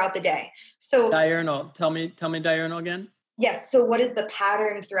throughout the day. So diurnal. Tell me diurnal again. Yes. So what is the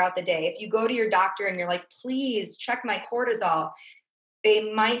pattern throughout the day? If you go to your doctor and you're like, please check my cortisol,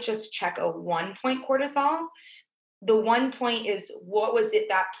 they might just check a 1-point cortisol. The 1 point is what was it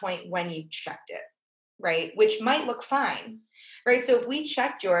that point when you checked it, right? Which might look fine, right? So if we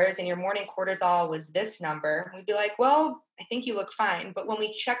checked yours and your morning cortisol was this number, we'd be like, well, I think you look fine. But when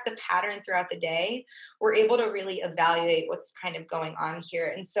we check the pattern throughout the day, we're able to really evaluate what's kind of going on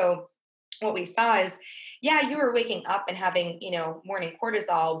here. And so what we saw is, you were waking up and having, morning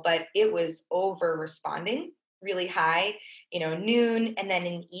cortisol, but it was over responding really high, noon, and then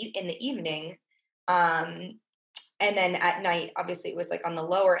in the evening. And then at night, obviously it was like on the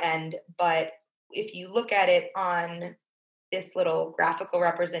lower end. But if you look at it on this little graphical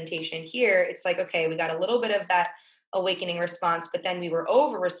representation here, it's like, okay, we got a little bit of that awakening response, but then we were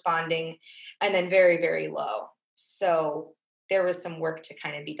over responding and then very, very low. So there was some work to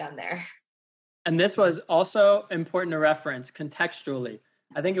kind of be done there. And this was also important to reference contextually.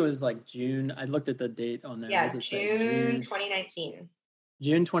 I think it was like June. I looked at the date on there. What does Yeah, it say? June 2019.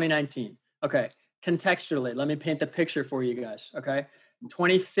 June 2019. Okay. Contextually, let me paint the picture for you guys. Okay.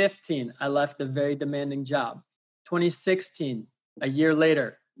 2015, I left a very demanding job. 2016, a year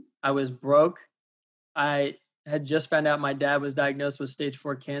later, I was broke. I had just found out my dad was diagnosed with stage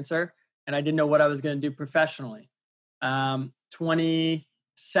 4 cancer, and I didn't know what I was going to do professionally.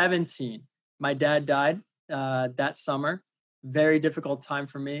 2017, my dad died that summer. Very difficult time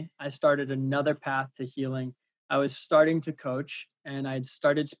for me. I started another path to healing. I was starting to coach and I'd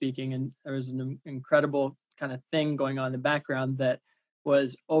started speaking, and there was an incredible kind of thing going on in the background that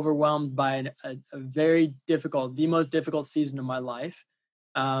was overwhelmed by a very difficult, the most difficult season of my life.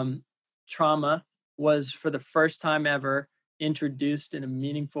 Trauma was for the first time ever introduced in a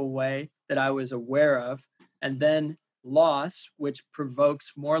meaningful way that I was aware of. And then loss, which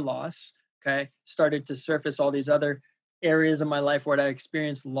provokes more loss, okay, started to surface all these other areas of my life where I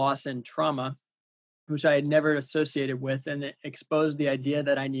experienced loss and trauma, which I had never associated with, and it exposed the idea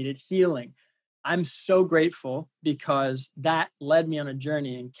that I needed healing. I'm so grateful because that led me on a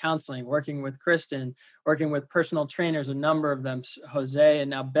journey in counseling, working with Kristen, working with personal trainers, a number of them, Jose and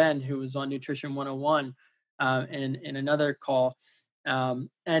now Ben, who was on Nutrition 101 in another call,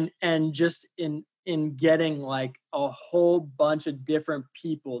 and just in getting like a whole bunch of different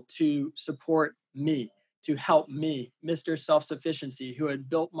people to support me, to help me, Mr. Self-Sufficiency, who had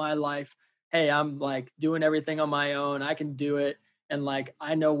built my life. Hey, I'm like doing everything on my own. I can do it. And like,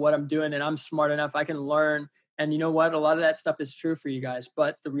 I know what I'm doing and I'm smart enough. I can learn. And you know what? A lot of that stuff is true for you guys.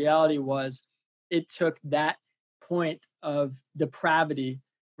 But the reality was it took that point of depravity,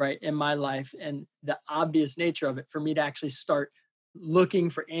 right, in my life and the obvious nature of it for me to actually start looking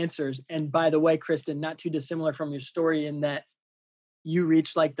for answers. And by the way, Kristen, not too dissimilar from your story in that you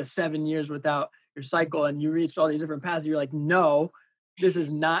reached like the 7 years without your cycle and you reached all these different paths. You're like, no, this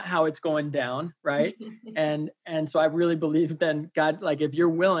is not how it's going down, right? and so I really believe then God, like if you're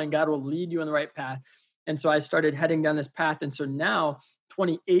willing, God will lead you on the right path. And so I started heading down this path. And so now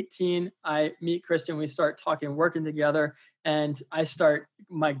 2018, I meet Kristen, we start talking, working together, and I start,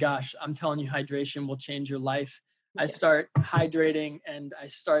 my gosh, I'm telling you, hydration will change your life. I start hydrating and I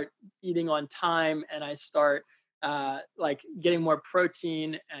start eating on time and I start like getting more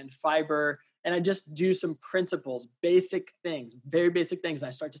protein and fiber. And I just do some principles, basic things, very basic things. And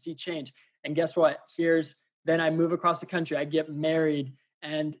I start to see change. And guess what? Then I move across the country, I get married,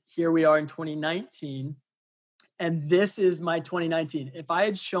 and here we are in 2019. And this is my 2019. If I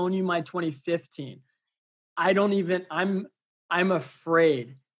had shown you my 2015, I'm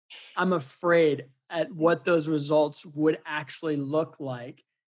afraid. I'm afraid at what those results would actually look like.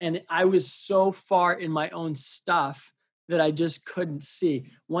 And I was so far in my own stuff that I just couldn't see.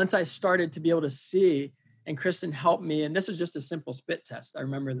 Once I started to be able to see, and Kristen helped me, and this was just a simple spit test. I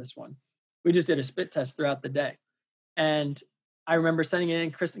remember this one. We just did a spit test throughout the day. And I remember sending it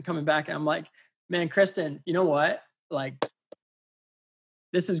in, Kristen coming back, and I'm like, man, Kristen, you know what? Like,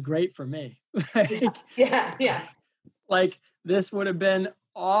 this is great for me. Yeah. Like, this would have been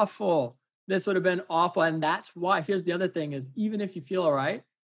awful. This would have been awful. And that's why, here's the other thing is, even if you feel all right,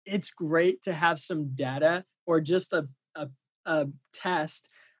 it's great to have some data or just a test.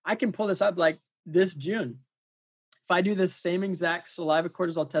 I can pull this up like this June. If I do this same exact saliva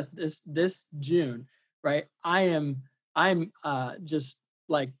cortisol test this June, right? I'm just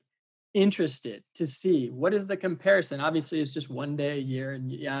like interested to see what is the comparison. Obviously, it's just one day a year,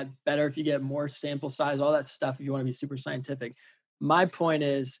 and yeah, better if you get more sample size, all that stuff, if you want to be super scientific. My point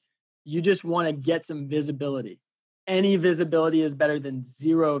is, you just want to get some visibility. Any visibility is better than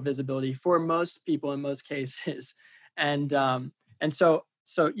zero visibility for most people in most cases. And so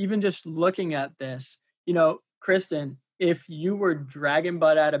even just looking at this, Kristen, if you were dragging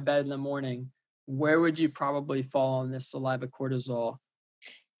butt out of bed in the morning, where would you probably fall on this saliva cortisol?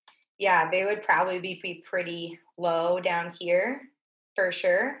 Yeah, they would probably be pretty low down here for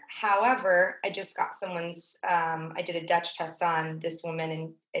sure. However, I just got I did a Dutch test on this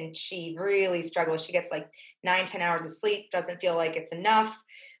woman and she really struggles. She gets like 9-10 hours of sleep, doesn't feel like it's enough.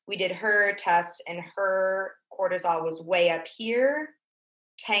 We did her test and her cortisol was way up here,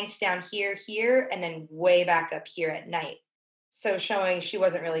 tanked down here, and then way back up here at night. So showing she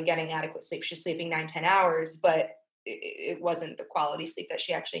wasn't really getting adequate sleep. She's sleeping 9-10 hours, but it wasn't the quality sleep that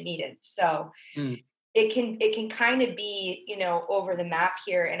she actually needed. So it can kind of be, over the map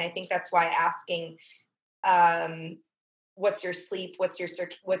here. And I think that's why asking, what's your sleep? What's your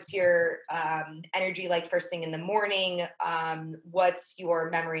energy like first thing in the morning? What's your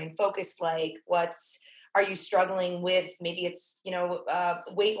memory and focus like? What's Are you struggling with, maybe it's,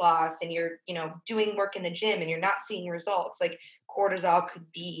 weight loss, and you're, doing work in the gym and you're not seeing results? Like, cortisol could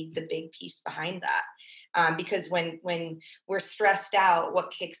be the big piece behind that. Because when we're stressed out,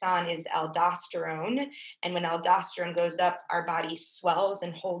 what kicks on is aldosterone. And when aldosterone goes up, our body swells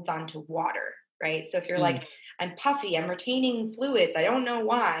and holds on to water, right? So if you're Mm. like, I'm puffy, I'm retaining fluids, I don't know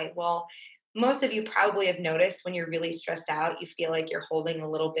why. Well, most of you probably have noticed when you're really stressed out, you feel like you're holding a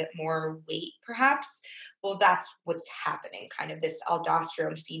little bit more weight, perhaps. Well, that's what's happening, kind of this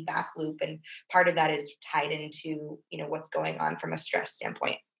aldosterone feedback loop. And part of that is tied into, what's going on from a stress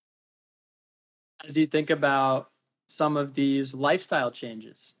standpoint. As you think about some of these lifestyle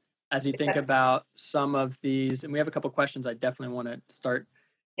changes, as you think about some of these, and we have a couple questions, I definitely want to start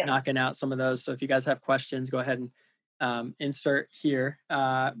Yes. knocking out some of those. So if you guys have questions, go ahead and insert here.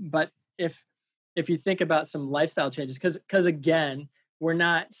 But if you think about some lifestyle changes, because again, we're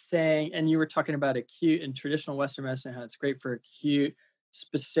not saying, and you were talking about acute and traditional Western medicine, how it's great for acute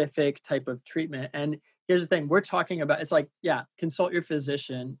specific type of treatment. And here's the thing, we're talking about, it's like, yeah, consult your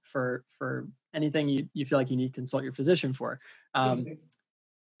physician for anything you feel like you need to consult your physician for. Mhm.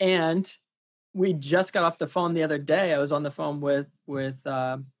 And we just got off the phone the other day. I was on the phone with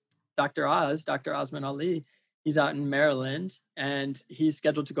Dr. Osman Ali. He's out in Maryland, and he's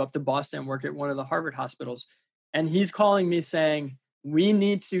scheduled to go up to Boston and work at one of the Harvard hospitals. And he's calling me saying, we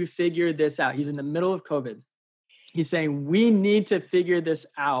need to figure this out. He's in the middle of COVID. He's saying, we need to figure this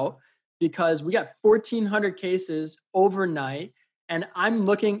out because we got 1,400 cases overnight. And I'm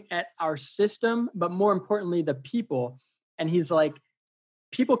looking at our system, but more importantly, the people. And he's like,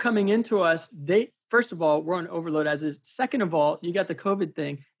 people coming into us, they, first of all, we're on overload as is. Second of all, you got the COVID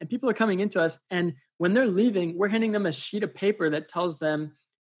thing, and people are coming into us, and when they're leaving, we're handing them a sheet of paper that tells them,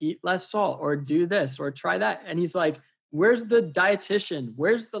 eat less salt or do this or try that. And he's like, where's the dietitian?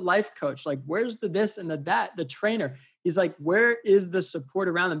 Where's the life coach? Like, where's the this and the that, the trainer? He's like, where is the support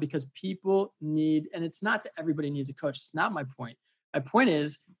around them? Because people need, and it's not that everybody needs a coach. It's not my point. My point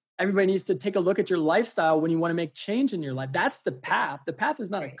is, everybody needs to take a look at your lifestyle when you want to make change in your life. That's the path. The path is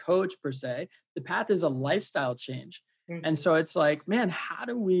not a coach per se. The path is a lifestyle change. Mhm. And so it's like, man, how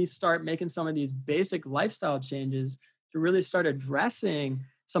do we start making some of these basic lifestyle changes to really start addressing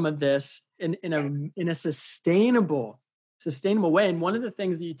some of this in a sustainable way? And one of the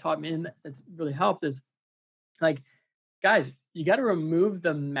things that you taught me, and that's really helped, is like, guys, you got to remove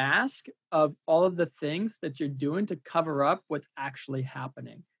the mask of all of the things that you're doing to cover up what's actually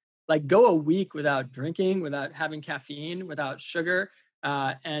happening. Like, go a week without drinking, without having caffeine, without sugar,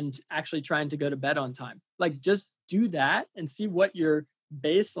 and actually trying to go to bed on time. Like, just do that and see what your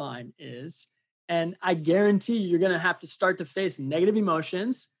baseline is. And I guarantee you're going to have to start to face negative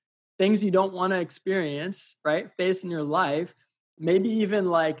emotions, things you don't want to experience, right? Face in your life, maybe even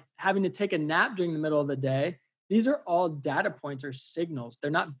like having to take a nap during the middle of the day. These are all data points or signals.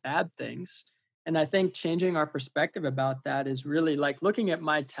 They're not bad things. And I think changing our perspective about that is really like looking at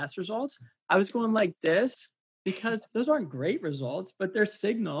my test results. I was going like this because those aren't great results, but they're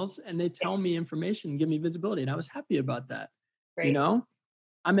signals and they tell me information and give me visibility. And I was happy about that. You Right. know,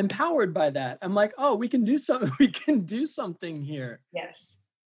 I'm empowered by that. I'm like, oh, we can do something. We can do something here. Yes.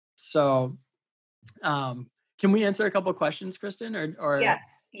 So, can we answer a couple of questions, Kristen? Or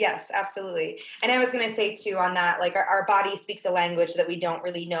Yes, absolutely. And I was going to say too on that, like our body speaks a language that we don't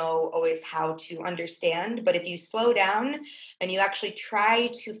really know always how to understand. But if you slow down and you actually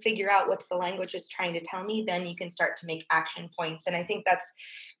try to figure out what's the language is trying to tell me, then you can start to make action points. And I think that's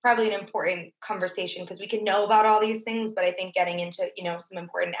probably an important conversation because we can know about all these things, but I think getting into, some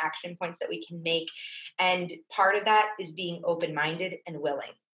important action points that we can make. And part of that is being open-minded and willing.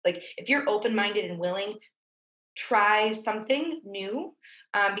 Like if you're open-minded and willing, try something new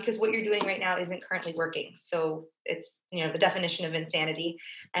because what you're doing right now isn't currently working. So it's, the definition of insanity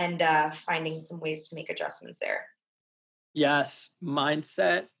and finding some ways to make adjustments there. yes,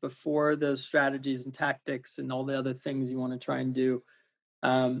 mindset before those strategies and tactics and all the other things you want to try and do.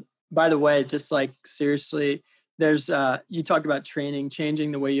 By the way, just like seriously, there's you talked about training,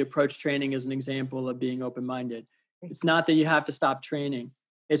 changing the way you approach training is an example of being open-minded. It's not that you have to stop training.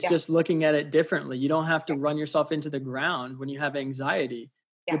 It's Yeah. just looking at it differently. You don't have to run yourself into the ground when you have anxiety.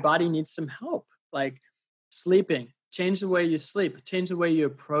 Your Yeah. body needs some help, like sleeping. Change the way you sleep, change the way you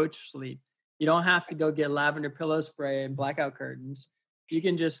approach sleep. You don't have to go get lavender pillow spray and blackout curtains. You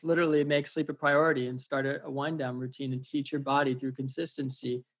can just literally make sleep a priority and start a wind down routine and teach your body through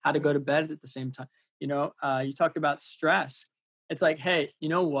consistency how to go to bed at the same time. You talked about stress. It's like, hey, you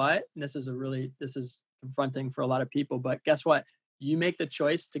know what? And this is confronting for a lot of people, but guess what? You make the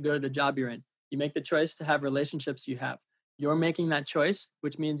choice to go to the job you're in. You make the choice to have relationships you have. You're making that choice,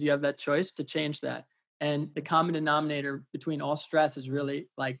 which means you have that choice to change that. And the common denominator between all stress is really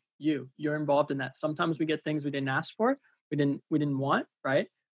like you're involved in that. Sometimes we get things we didn't ask for, we didn't want, right?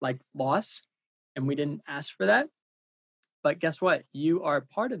 Like loss, and we didn't ask for that. But guess what? You are a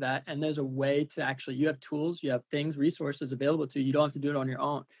part of that. And there's a way to actually, you have tools, you have things, resources available to you. You don't have to do it on your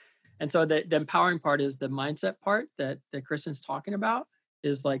own. And so the empowering part is the mindset part that Kristen's talking about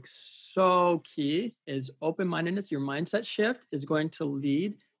is like so key is open-mindedness. Your mindset shift is going to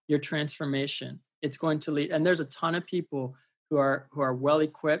lead your transformation. It's going to lead, and there's a ton of people who are well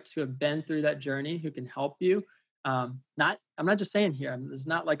equipped, who have been through that journey, who can help you. I'm not just saying here, this is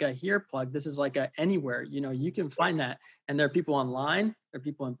not like a here plug. This is like a anywhere, you can find that. And there are people online, there are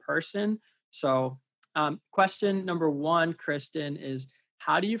people in person. So question number one, Kristen, is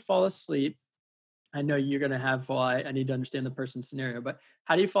how do you fall asleep? I know you're going to have, well, I need to understand the person's scenario, but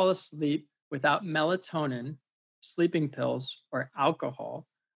how do you fall asleep without melatonin, sleeping pills, or alcohol?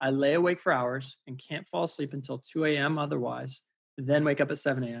 I lay awake for hours and can't fall asleep until 2 a.m. otherwise, then wake up at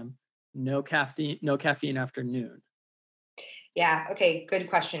 7 a.m. No caffeine after noon. Yeah. Okay. Good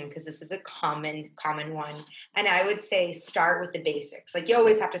question. Because this is a common one. And I would say start with the basics. Like you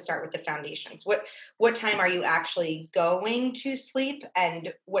always have to start with the foundations. What time are you actually going to sleep,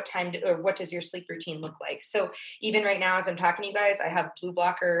 and what does your sleep routine look like? So even right now, as I'm talking to you guys, I have blue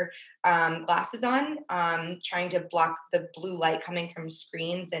blocker glasses on, trying to block the blue light coming from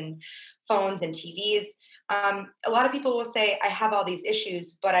screens and phones and TVs. A lot of people will say, I have all these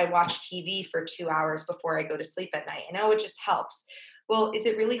issues, but I watch TV for 2 hours before I go to sleep at night. And oh, it just helps. Well, is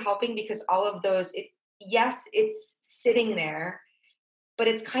it really helping? Because all of those, yes, it's sitting there, but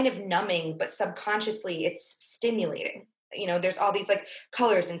it's kind of numbing, but subconsciously it's stimulating. There's all these like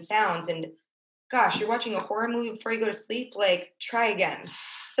colors and sounds, and gosh, you're watching a horror movie before you go to sleep, like try again.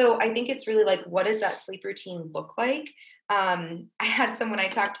 So I think it's really like, what does that sleep routine look like? I had someone I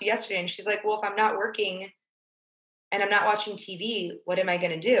talked to yesterday, and she's like, well, if I'm not working and I'm not watching TV, what am I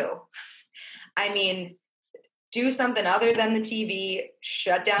going to do? I mean, do something other than the TV,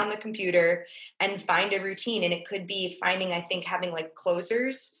 shut down the computer, and find a routine. And it could be having like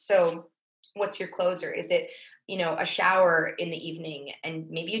closers. So what's your closer? Is it, a shower in the evening, and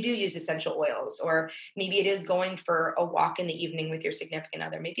maybe you do use essential oils, or maybe it is going for a walk in the evening with your significant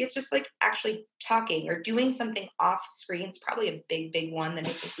other. Maybe it's just like actually talking or doing something off screen. It's probably a big, big one that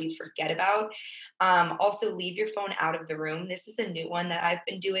I think we forget about. Also, leave your phone out of the room. This is a new one that I've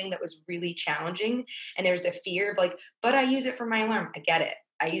been doing that was really challenging. And there's a fear of like, but I use it for my alarm. I get it.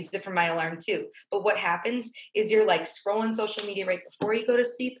 I use it for my alarm too. But what happens is you're like scrolling social media right before you go to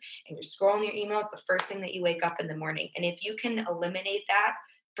sleep, and you're scrolling your emails the first thing that you wake up in the morning. And if you can eliminate that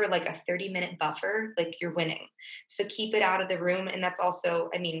for like a 30-minute buffer, like you're winning. So keep it out of the room. And that's also,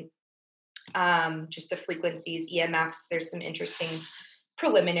 just the frequencies, EMFs. There's some interesting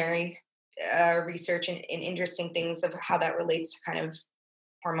preliminary research and interesting things of how that relates to kind of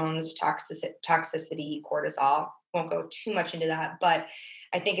hormones, toxicity, cortisol. Won't go too much into that, but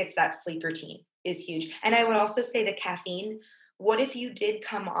I think it's that sleep routine is huge. And I would also say the caffeine. What if you did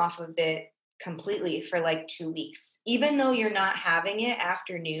come off of it completely for like 2 weeks? Even though you're not having it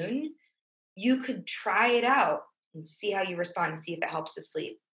afternoon, you could try it out and see how you respond and see if it helps with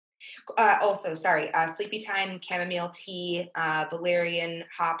sleep. Sleepy time, chamomile tea, valerian,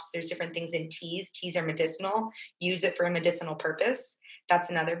 hops. There's different things in teas. Teas are medicinal. Use it for a medicinal purpose. That's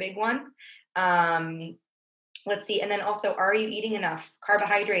another big one. Let's see. And then also, are you eating enough?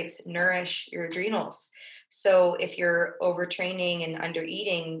 Carbohydrates nourish your adrenals. So if you're overtraining and under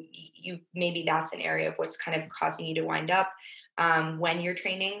eating, maybe that's an area of what's kind of causing you to wind up. When you're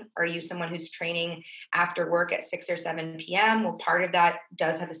training, are you someone who's training after work at 6 or 7 p.m.? Well, part of that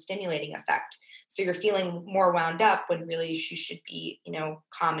does have a stimulating effect. So you're feeling more wound up when really you should be,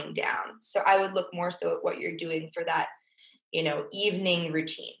 calming down. So I would look more so at what you're doing for that, evening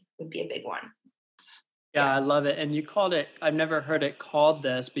routine would be a big one. Yeah, I love it. And you called it, I've never heard it called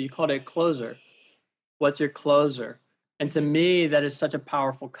this, but you called it closer. What's your closer? And to me, that is such a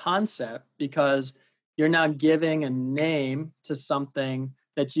powerful concept, because you're now giving a name to something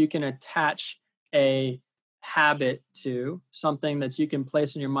that you can attach a habit to, something that you can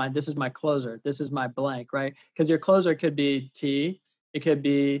place in your mind. This is my closer. This is my blank, right? Because your closer could be tea, it could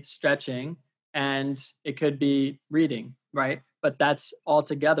be stretching, and it could be reading, right? But that's all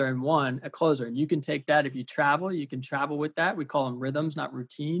together in one, a closer. And you can take that if you travel, you can travel with that. We call them rhythms, not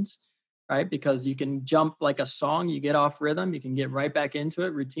routines, right? Because you can jump like a song, you get off rhythm, you can get right back into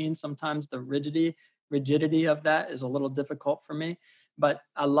it. Routine, sometimes the rigidity of that is a little difficult for me. But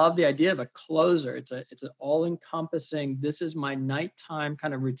I love the idea of a closer. It's an all-encompassing, this is my nighttime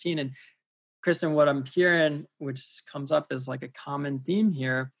kind of routine. And Kristen, what I'm hearing, which comes up as like a common theme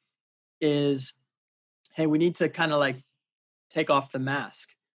here, is hey, we need to kind of like take off the mask.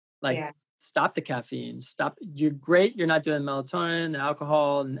 Like, Yeah. stop the caffeine, stop. You're great. You're not doing melatonin,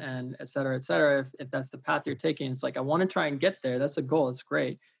 alcohol, and et cetera, et cetera. If that's the path you're taking, it's like, I want to try and get there. That's the goal. It's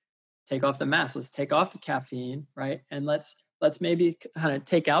great. Take off the mask. Let's take off the caffeine, right? And let's maybe kind of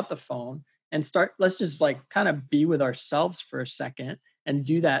take out the phone and start. Let's just like kind of be with ourselves for a second and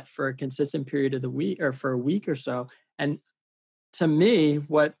do that for a consistent period of the week or for a week or so. And to me,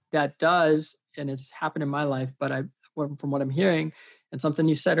 what that does, and it's happened in my life, but from what I'm hearing, and something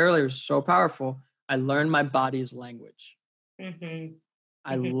you said earlier is so powerful. I learned my body's language. Mm-hmm.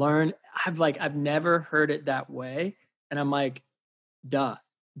 I Mm-hmm. learned, I've never heard it that way. And I'm like, duh,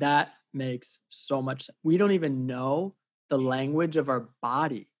 that makes so much sense. We don't even know the language of our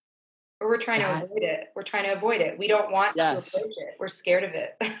body. Or we're trying to That, avoid it. We're trying to avoid it. We don't want to yes, approach it. We're scared of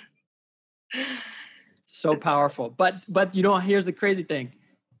it. so powerful. But here's the crazy thing.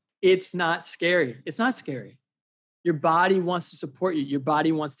 It's not scary. It's not scary. Your body wants to support you. Your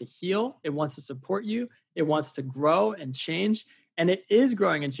body wants to heal. It wants to support you. It wants to grow and change. And it is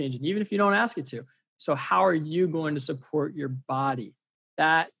growing and changing, even if you don't ask it to. So how are you going to support your body?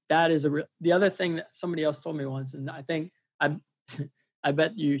 That is the other thing that somebody else told me once, and I think I I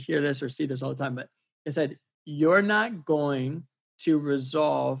bet you hear this or see this all the time, but it said, you're not going to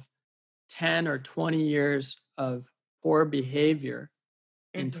resolve 10 or 20 years of poor behavior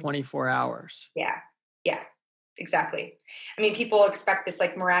in Mhm. 24 hours. Yeah. Yeah. Exactly. I mean, people expect this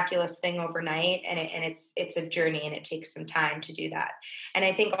like miraculous thing overnight, and it's a journey, and it takes some time to do that. And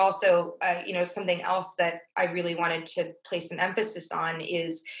I think also, something else that I really wanted to place some emphasis on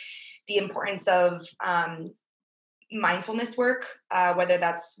is the importance of mindfulness work, whether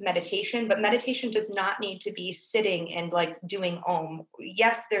that's meditation, but meditation does not need to be sitting and like doing om.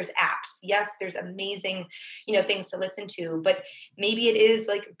 Yes, there's apps. Yes, there's amazing, things to listen to, but maybe it is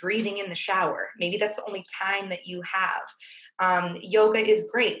like breathing in the shower. Maybe that's the only time that you have. Yoga is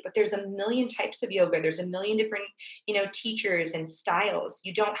great, but there's a million types of yoga. There's a million different, teachers and styles.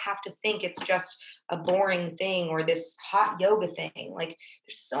 You don't have to think it's just a boring thing or this hot yoga thing. Like,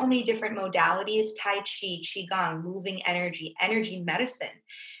 there's so many different modalities: Tai Chi, Qigong, moving energy, energy medicine,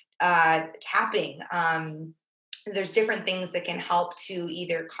 tapping. There's different things that can help to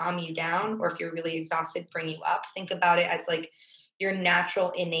either calm you down, or if you're really exhausted, bring you up. Think about it as like your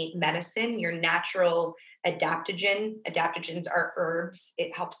natural innate medicine, your natural adaptogen. Adaptogens are herbs,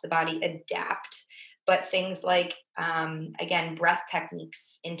 it helps the body adapt. But things like, again, breath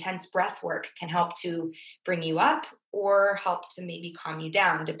techniques, intense breath work can help to bring you up or help to maybe calm you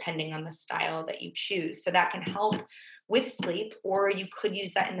down, depending on the style that you choose. So that can help with sleep, or you could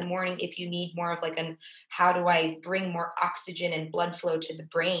use that in the morning if you need more of like an how do I bring more oxygen and blood flow to the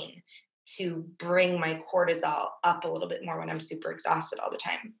brain to bring my cortisol up a little bit more when I'm super exhausted all the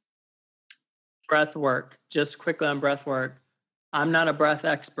time. Breath work, just quickly on breath work. I'm not a breath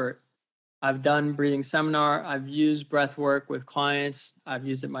expert. I've done breathing seminar. I've used breath work with clients. I've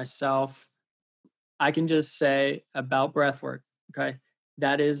used it myself. I can just say about breath work, okay,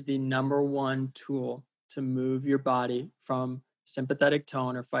 that is the number one tool to move your body from sympathetic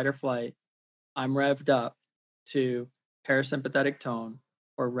tone or fight or flight, I'm revved up, to parasympathetic tone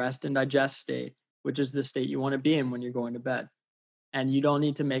or rest and digest state, which is the state you want to be in when you're going to bed. And you don't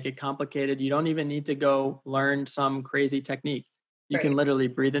need to make it complicated. You don't even need to go learn some crazy technique. You can Right. literally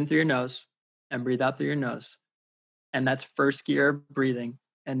breathe in through your nose and breathe out through your nose. And that's first gear breathing.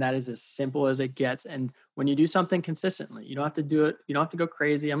 And that is as simple as it gets. And when you do something consistently, you don't have to do it. You don't have to go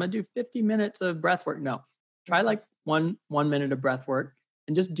crazy. I'm going to do 50 minutes of breath work. No, try like one minute of breath work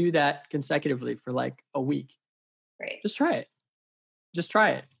and just do that consecutively for like a week. Right. Just try it. Just try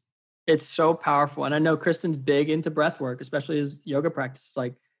it. It's so powerful. And I know Kristen's big into breath work, especially his yoga practice. It's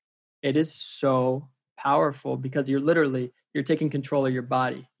like, it is so powerful because you're taking control of your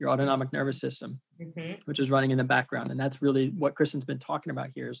body, your autonomic nervous system, Mm-hmm. which is running in the background. And that's really what Kristen's been talking about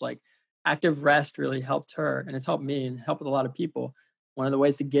here, is like active rest really helped her, and it's helped me and helped with a lot of people. One of the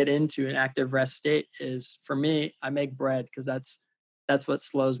ways to get into an active rest state is, for me, I make bread because that's what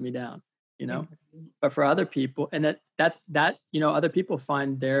slows me down, you know. Mm-hmm. But for other people, and other people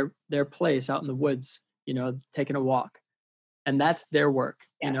find their place out in the woods, taking a walk, and that's their work,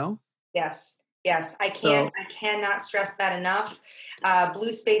 Yes. Yes. Yes. I cannot stress that enough.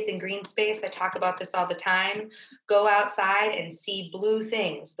 Blue space and green space. I talk about this all the time. Go outside and see blue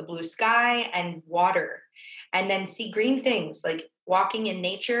things, the blue sky and water, and then see green things like walking in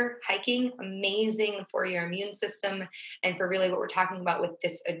nature, hiking, amazing for your immune system and for really what we're talking about with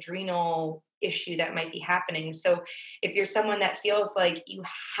this adrenal issue that might be happening. So if you're someone that feels like you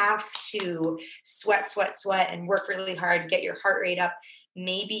have to sweat, sweat, sweat and work really hard, get your heart rate up,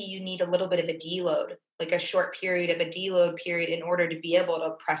 maybe you need a little bit of a deload. like a short period of a deload period in order to be able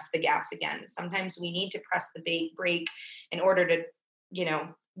to press the gas again. Sometimes we need to press the brake in order to,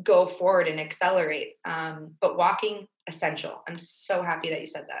 go forward and accelerate. But walking, essential. I'm so happy that you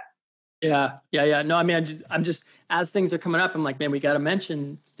said that. Yeah. No, I mean, I'm just, as things are coming up, I'm like, man, we got to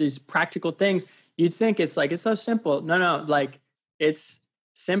mention these practical things. You'd think it's like, it's so simple. No, like it's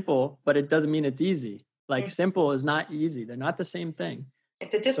simple, but it doesn't mean it's easy. Like simple is not easy. They're not the same thing.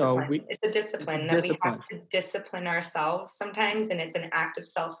 It's a discipline. It's a discipline that we have to discipline ourselves sometimes, and it's an act of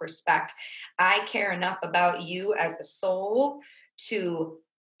self-respect. I care enough about you as a soul to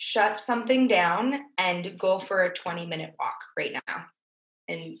shut something down and go for a 20-minute walk right now.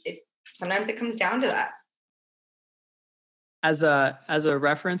 And sometimes it comes down to that. As a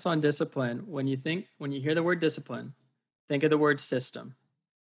reference on discipline, when you hear the word discipline, think of the word system.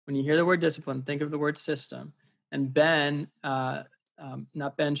 When you hear the word discipline, think of the word system. And Ben,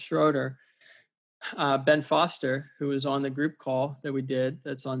 not Ben Schroeder, Ben Foster, who was on the group call that we did,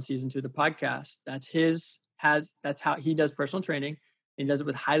 that's on season 2 of the podcast. That's how he does personal training. He does it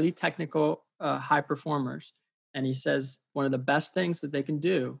with highly technical, high performers. And he says one of the best things that they can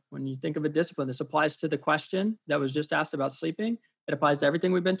do when you think of a discipline, this applies to the question that was just asked about sleeping. It applies to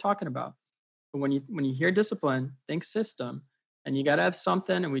everything we've been talking about. But when you hear discipline, think system, and you got to have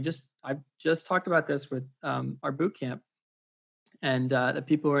something. And I've just talked about this with our boot camp and the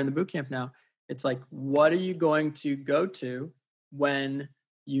people who are in the boot camp now. It's like, what are you going to go to when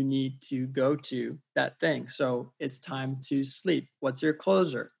you need to go to that thing? So it's time to sleep. What's your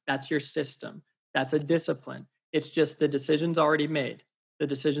closer? That's your system. That's a discipline. It's just the decision's already made. The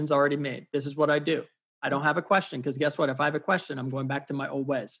decision's already made. This is what I do. I don't have a question, because guess what? If I have a question, I'm going back to my old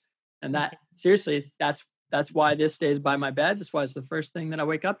ways. And that, seriously, that's why this stays by my bed. That's why it's the first thing that I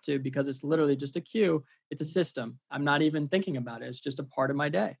wake up to, because it's literally just a cue. It's a system. I'm not even thinking about it. It's just a part of my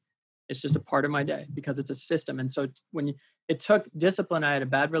day. It's just a part of my day because it's a system. And so it took discipline. I had a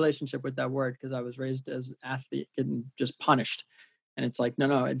bad relationship with that word because I was raised as an athlete, getting just punished. And it's like,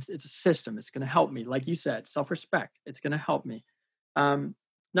 no, it's a system. It's going to help me. Like you said, self-respect. It's going to help me.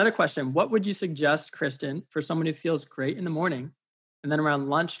 Another question. What would you suggest, Kristen, for someone who feels great in the morning and then around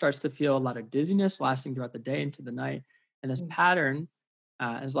lunch starts to feel a lot of dizziness lasting throughout the day into the night? And this pattern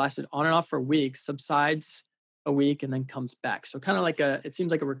has lasted on and off for weeks, subsides a week, and then comes back. So kind of like it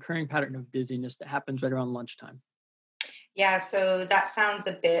seems like a recurring pattern of dizziness that happens right around lunchtime. Yeah, so that sounds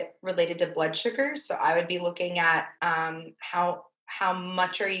a bit related to blood sugar. So I would be looking at how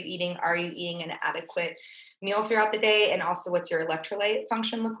much are you eating? Are you eating an adequate meal throughout the day? And also, what's your electrolyte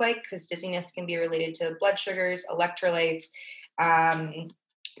function look like? Because dizziness can be related to blood sugars, electrolytes,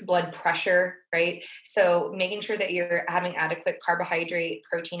 blood pressure, right? So making sure that you're having adequate carbohydrate,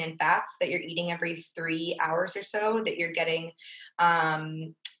 protein, and fats, that you're eating every 3 hours or so, that you're getting,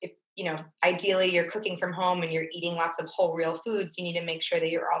 if ideally you're cooking from home and you're eating lots of whole real foods, you need to make sure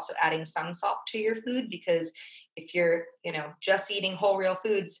that you're also adding some salt to your food, because if you're, just eating whole real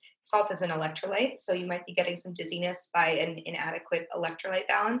foods, salt is an electrolyte. So you might be getting some dizziness by an inadequate electrolyte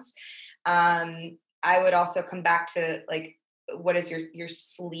balance. I would also come back to, like, what does your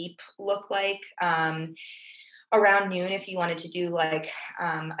sleep look like? Around noon, if you wanted to do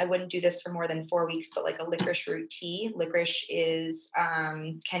I wouldn't do this for more than 4 weeks, but like a licorice root tea. Licorice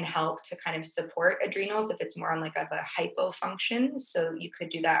can help to kind of support adrenals if it's more on like a hypo function. So you could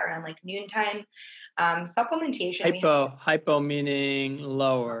do that around like noontime. Supplementation. Hypo meaning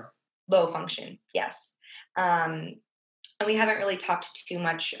lower. Low function, yes. And we haven't really talked too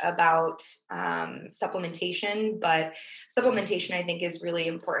much about supplementation, but supplementation, I think, is really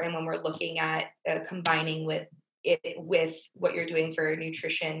important when we're looking at combining with what you're doing for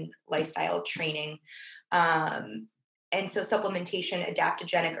nutrition, lifestyle training. And so supplementation,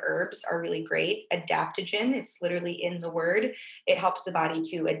 adaptogenic herbs are really great. Adaptogen, it's literally in the word. It helps the body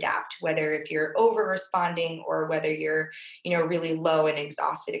to adapt, whether if you're over responding or whether you're, really low and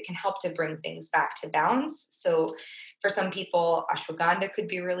exhausted. It can help to bring things back to balance. So for some people, ashwagandha could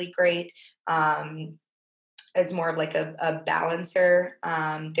be really great. As more of like a balancer.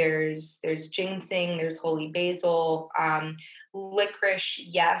 There's ginseng, there's holy basil, licorice,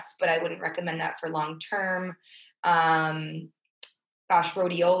 yes, but I wouldn't recommend that for long term.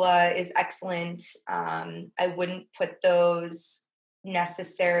 Rhodiola is excellent. I wouldn't put those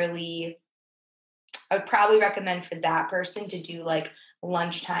necessarily. I would probably recommend for that person to do like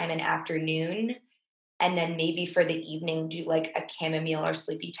lunchtime and afternoon. And then maybe for the evening, do like a chamomile or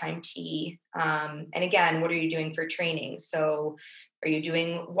sleepy time tea. And again, what are you doing for training? So are you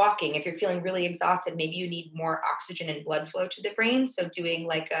doing walking? If you're feeling really exhausted, maybe you need more oxygen and blood flow to the brain. So doing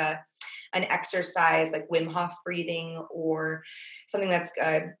like an exercise like Wim Hof breathing, or something that's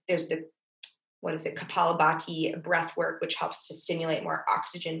there's what is it, Kapalabhati breath work, which helps to stimulate more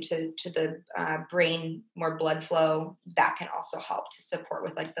oxygen to the brain, more blood flow. That can also help to support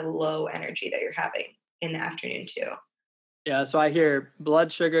with like the low energy that you're having in the afternoon too. Yeah, so I hear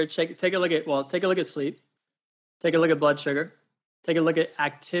blood sugar. Take a look at sleep. Take a look at blood sugar. Take a look at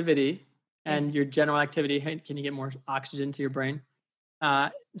activity and your general activity. Hey, can you get more oxygen to your brain?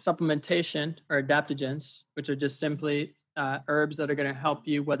 Supplementation or adaptogens, which are just simply herbs that are going to help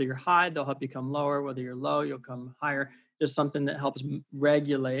you. Whether you're high, they'll help you come lower. Whether you're low, you'll come higher. Just something that helps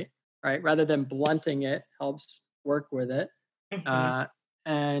regulate, right? Rather than blunting it, helps work with it. Mm-hmm.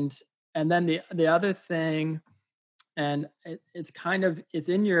 And then the other thing, and it's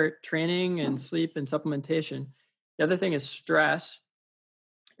in your training and sleep and supplementation. The other thing is stress,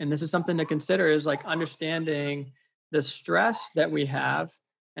 and this is something to consider, is like understanding the stress that we have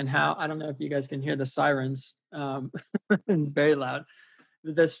and how, I don't know if you guys can hear the sirens. It's very loud.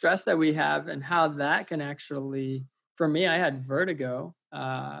 The stress that we have and how that can actually, for me, I had vertigo,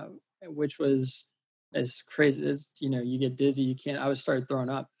 which was as crazy as, you get dizzy, I started throwing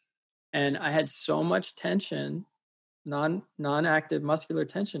up, and I had so much tension, non-active muscular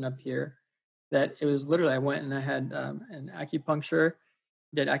tension up here, that it was literally, I went and I had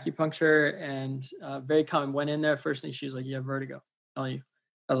did acupuncture, and very common. Went in there, first thing she was like, "You have vertigo." Telling you,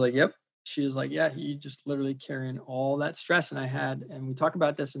 I was like, "Yep." She was like, "Yeah, you just literally carrying all that stress." And we talk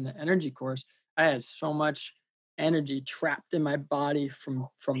about this in the energy course. I had so much energy trapped in my body from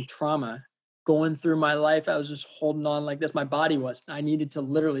trauma going through my life. I was just holding on like this. My body was. I needed to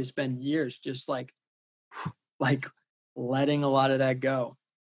literally spend years just like letting a lot of that go,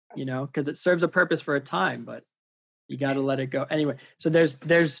 because it serves a purpose for a time, but you got to let it go anyway. So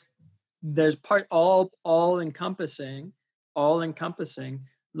there's part all encompassing.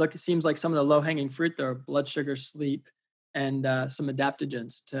 Look, it seems like some of the low hanging fruit there are blood sugar, sleep, and some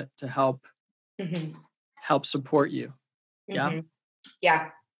adaptogens to help Mm-hmm. help support you. Yeah. Mm-hmm. Yeah.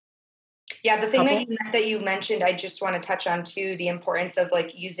 Yeah, the thing Couple. that you mentioned, I just want to touch on too, the importance of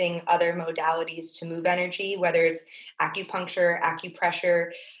like using other modalities to move energy, whether it's acupuncture,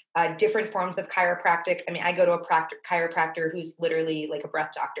 acupressure, different forms of chiropractic. I mean, I go to a chiropractor who's literally like a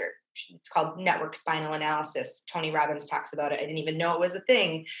breath doctor. It's called network spinal analysis. Tony Robbins talks about it. I didn't even know it was a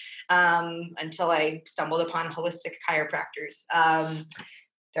thing until I stumbled upon holistic chiropractors.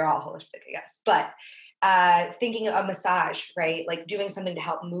 They're all holistic, I guess. But thinking of a massage, right? Like doing something to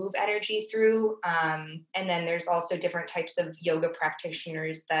help move energy through. And then there's also different types of yoga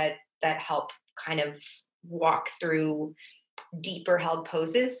practitioners that help kind of walk through deeper held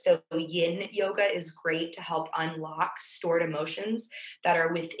poses. So yin yoga is great to help unlock stored emotions that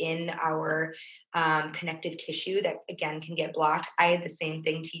are within our connective tissue that again can get blocked. I had the same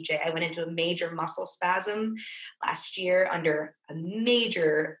thing, TJ. I went into a major muscle spasm last year under a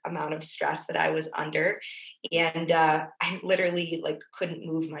major amount of stress that I was under. And I literally like couldn't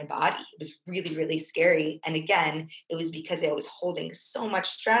move my body. It was really, really scary. And again, it was because I was holding so much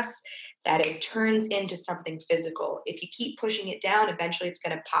stress that it turns into something physical. If you keep pushing it down, eventually it's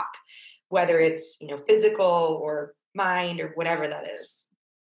going to pop, whether it's, physical or mind or whatever that is.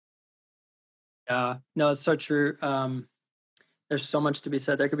 Yeah, no, it's so true. There's so much to be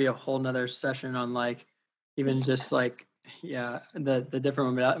said. There could be a whole nother session on like, even just like, yeah, the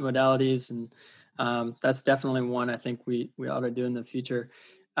different modalities. And that's definitely one I think we ought to do in the future.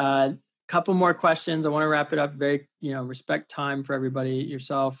 Couple more questions. I want to wrap it up. Very, respect time for everybody,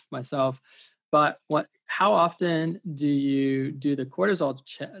 yourself, myself. But how often do you do the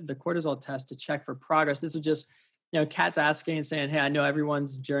cortisol test to check for progress? This is just, Kat's asking and saying, hey, I know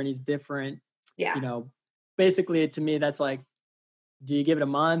everyone's journey is different. Yeah. Basically to me, that's like, do you give it a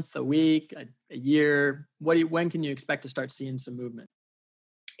month, a week, a year? When can you expect to start seeing some movement?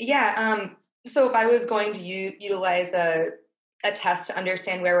 Yeah. So if I was going to utilize a test to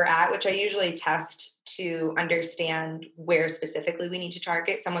understand where we're at, which I usually test to understand where specifically we need to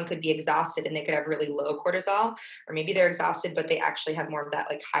target. Someone could be exhausted and they could have really low cortisol, or maybe they're exhausted, but they actually have more of that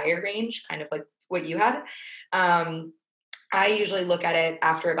like higher range, kind of like what you had. I usually look at it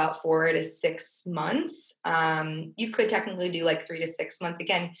after about 4 to 6 months. You could technically do like 3 to 6 months.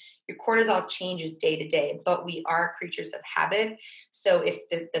 Again, your cortisol changes day to day, but we are creatures of habit. So if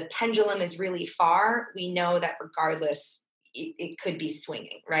the pendulum is really far, we know that regardless, it could be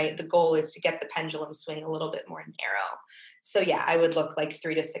swinging, right? The goal is to get the pendulum swing a little bit more narrow. So yeah, I would look like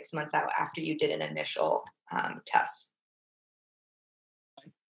 3 to 6 months out after you did an initial test.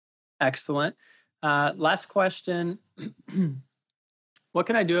 Excellent. Last question. What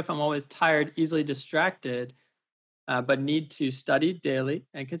can I do if I'm always tired, easily distracted, but need to study daily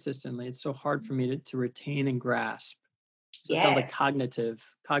and consistently? It's so hard for me to retain and grasp. So it sounds like Yes.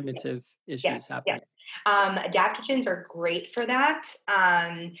 cognitive issues Yes, yes. happening. Adaptogens are great for that.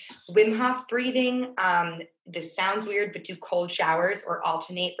 Wim Hof breathing. This sounds weird, but do cold showers or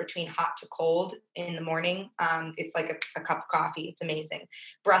alternate between hot to cold in the morning. It's like a cup of coffee. It's amazing.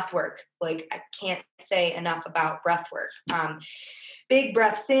 Breath work. Like I can't say enough about breath work. Big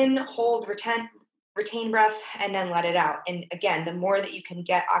breaths in, hold, retain breath, and then let it out. And again, the more that you can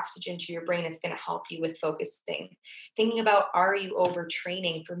get oxygen to your brain, it's going to help you with focusing. Thinking about, are you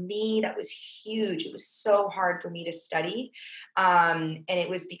overtraining? For me, that was huge. It was so hard for me to study. And it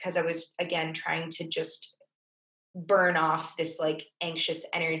was because I was, again, trying to just burn off this like anxious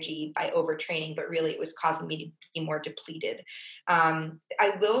energy by overtraining, but really it was causing me to be more depleted.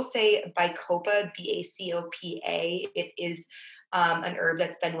 I will say Bacopa, Bacopa, it is an herb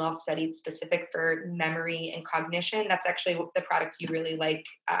that's been well studied, specific for memory and cognition. That's actually the product you really like,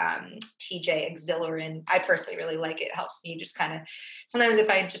 TJ Exhilarin. I personally really like it. It helps me just kind of sometimes if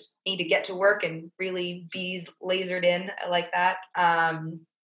I just need to get to work and really be lasered in, I like that.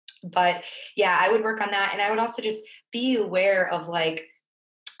 But yeah, I would work on that. And I would also just be aware of like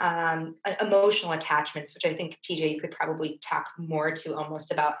emotional attachments, which I think, TJ, you could probably talk more to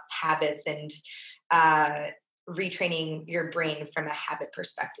almost about habits and uh, retraining your brain from a habit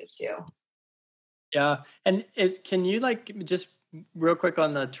perspective too. Yeah. And can you like just real quick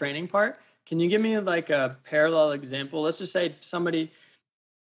on the training part? Can you give me like a parallel example? Let's just say somebody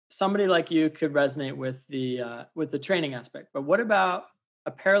like you could resonate with the training aspect. But what about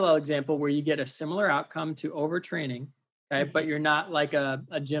a parallel example where you get a similar outcome to overtraining, okay, but Mhm. you're not like a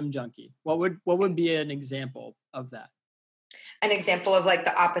gym junkie? What would be an example of that? An example of like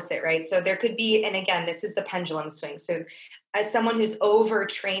the opposite, right? So there could be, and again, this is the pendulum swing. So as someone who's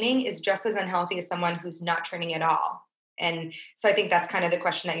overtraining is just as unhealthy as someone who's not training at all. And so I think that's kind of the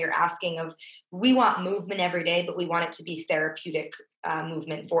question that you're asking of, we want movement every day, but we want it to be therapeutic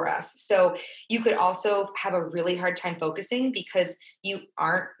movement for us. So you could also have a really hard time focusing because you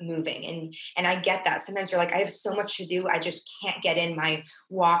aren't moving. And I get that. Sometimes you're like, I have so much to do. I just can't get in my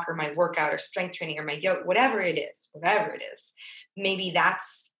walk or my workout or strength training or my yoga, whatever it is. Maybe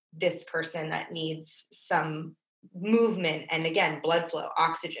that's this person that needs some movement and again, blood flow,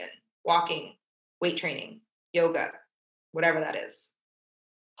 oxygen, walking, weight training, yoga, whatever that is.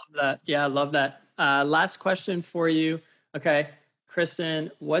 Love that. Yeah, I love that. Last question for you. Okay, Kristen,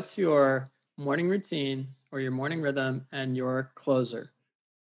 what's your morning routine or your morning rhythm and your closer?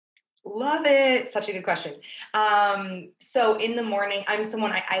 Love it. Such a good question. So in the morning, I'm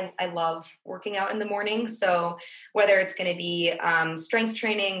someone I love working out in the morning. So whether it's going to be strength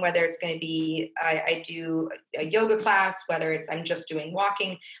training, whether it's going to be I do a yoga class, whether it's I'm just doing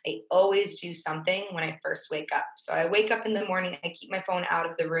walking, I always do something when I first wake up. So I wake up in the morning, I keep my phone out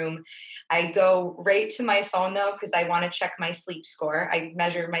of the room. I go right to my phone though because I want to check my sleep score. I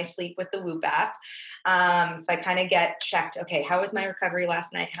measure my sleep with the Whoop app. So I kind of get checked. Okay, how was my recovery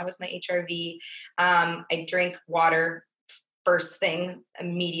last night? How was my HRV? I drink water first thing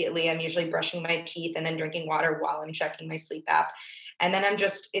immediately. I'm usually brushing my teeth and then drinking water while I'm checking my sleep app. And then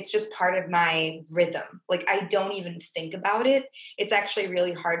it's just part of my rhythm. Like I don't even think about it. It's actually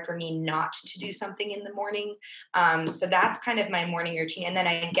really hard for me not to do something in the morning. So that's kind of my morning routine. And then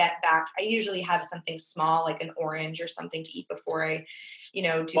I get back. I usually have something small, like an orange or something to eat before I,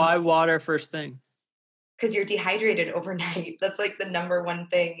 do Why water first thing? because you're dehydrated overnight. That's like the number one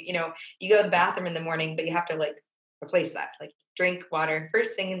thing. You go to the bathroom in the morning, but you have to like replace that. Like drink water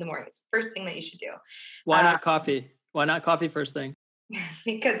first thing in the morning. It's the first thing that you should do. Why Uh, not coffee? Why not coffee first thing?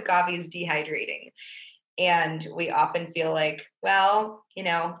 because coffee is dehydrating. And we often feel like, well,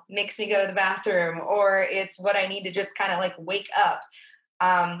 makes me go to the bathroom, or it's what I need to just kind of like wake up.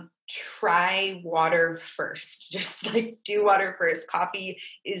 Try water first. Just like do water first. Coffee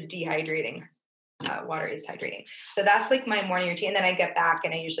is dehydrating. Water is hydrating. So that's like my morning routine. And then I get back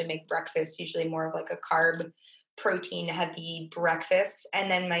and I usually make breakfast, usually more of like a carb, protein heavy breakfast.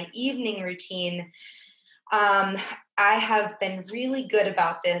 And then my evening routine, I have been really good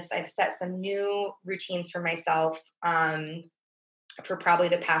about this. I've set some new routines for myself for probably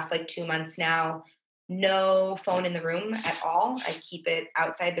the past like 2 months now. No phone in the room at all. I keep it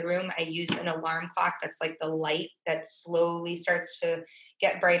outside the room. I use an alarm clock that's like the light that slowly starts to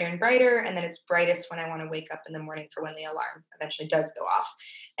get brighter and brighter. And then it's brightest when I want to wake up in the morning for when the alarm eventually does go off.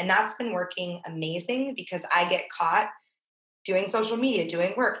 And that's been working amazing because I get caught doing social media,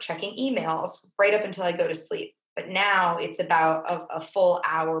 doing work, checking emails right up until I go to sleep. But now it's about a full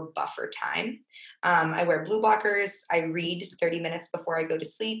hour buffer time. I wear blue blockers. I read 30 minutes before I go to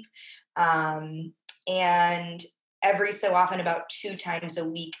sleep. Um, and every so often, about 2 times a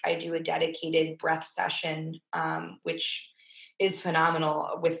week, I do a dedicated breath session, which is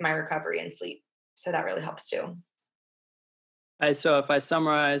phenomenal with my recovery and sleep. So that really helps too. So if I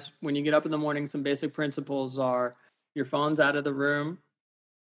summarize, when you get up in the morning, some basic principles are your phone's out of the room.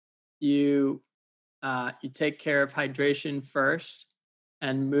 You you take care of hydration first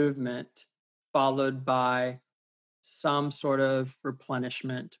and movement, followed by some sort of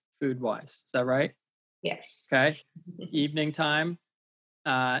replenishment food wise. Is that right? Yes. Okay. Evening time.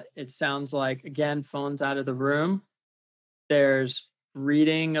 It sounds like, again, phones out of the room. There's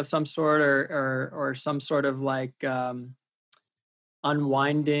reading of some sort, or some sort of like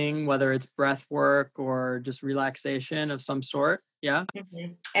unwinding, whether it's breath work or just relaxation of some sort. Yeah.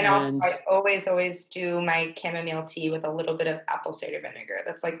 And also, And I always do my chamomile tea with a little bit of apple cider vinegar.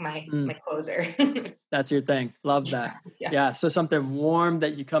 That's like my mm, closer. that's your thing. Love that. Yeah. Yeah. So something warm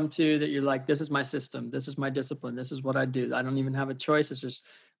that you come to, that you're like, this is my system. This is my discipline. This is what I do. I don't even have a choice. It's just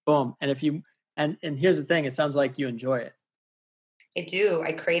boom. And if you, and here's the thing, it sounds like you enjoy it. I do.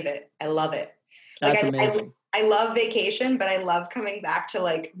 I crave it. I love it. Like That's I amazing. I love vacation, but I love coming back to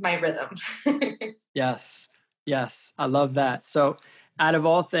like my rhythm. Yes. Yes. I love that. So, out of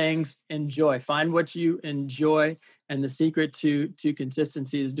all things, enjoy. Find what you enjoy. And the secret to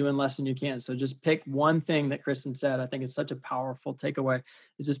consistency is doing less than you can. So just pick one thing that Kristen said. I think it's such a powerful takeaway.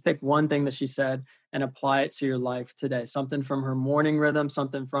 Is just pick one thing that she said and apply it to your life today. Something from her morning rhythm,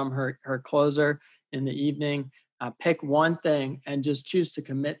 something from her closer in the evening. Pick one thing and just choose to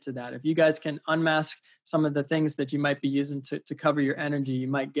commit to that. If you guys can unmask some of the things that you might be using to cover your energy, you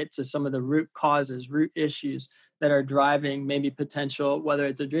might get to some of the root causes, root issues that are driving maybe potential, whether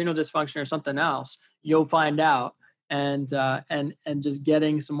it's adrenal dysfunction or something else. You'll find out, and just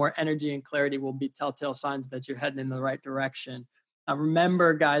getting some more energy and clarity will be telltale signs that you're heading in the right direction.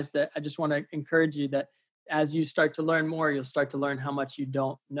 Remember, guys, that I just want to encourage you that as you start to learn more, you'll start to learn how much you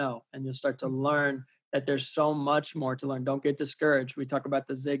don't know, and you'll start to learn that there's so much more to learn. Don't get discouraged. We talk about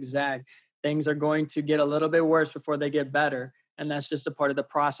the zigzag. Things are going to get a little bit worse before they get better. And that's just a part of the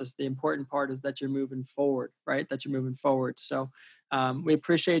process. The important part is that you're moving forward, right? That you're moving forward. So we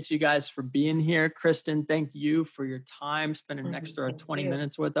appreciate you guys for being here. Kristen, thank you for your time, spending an extra Thank 20 you.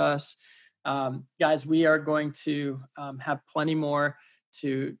 minutes with us. Guys, we are going to have plenty more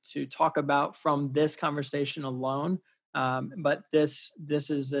to talk about from this conversation alone. But this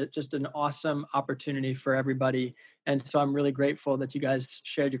is just an awesome opportunity for everybody, and so I'm really grateful that you guys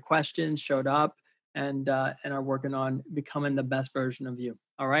shared your questions, showed up, and are working on becoming the best version of you.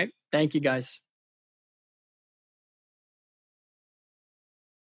 All right, thank you guys.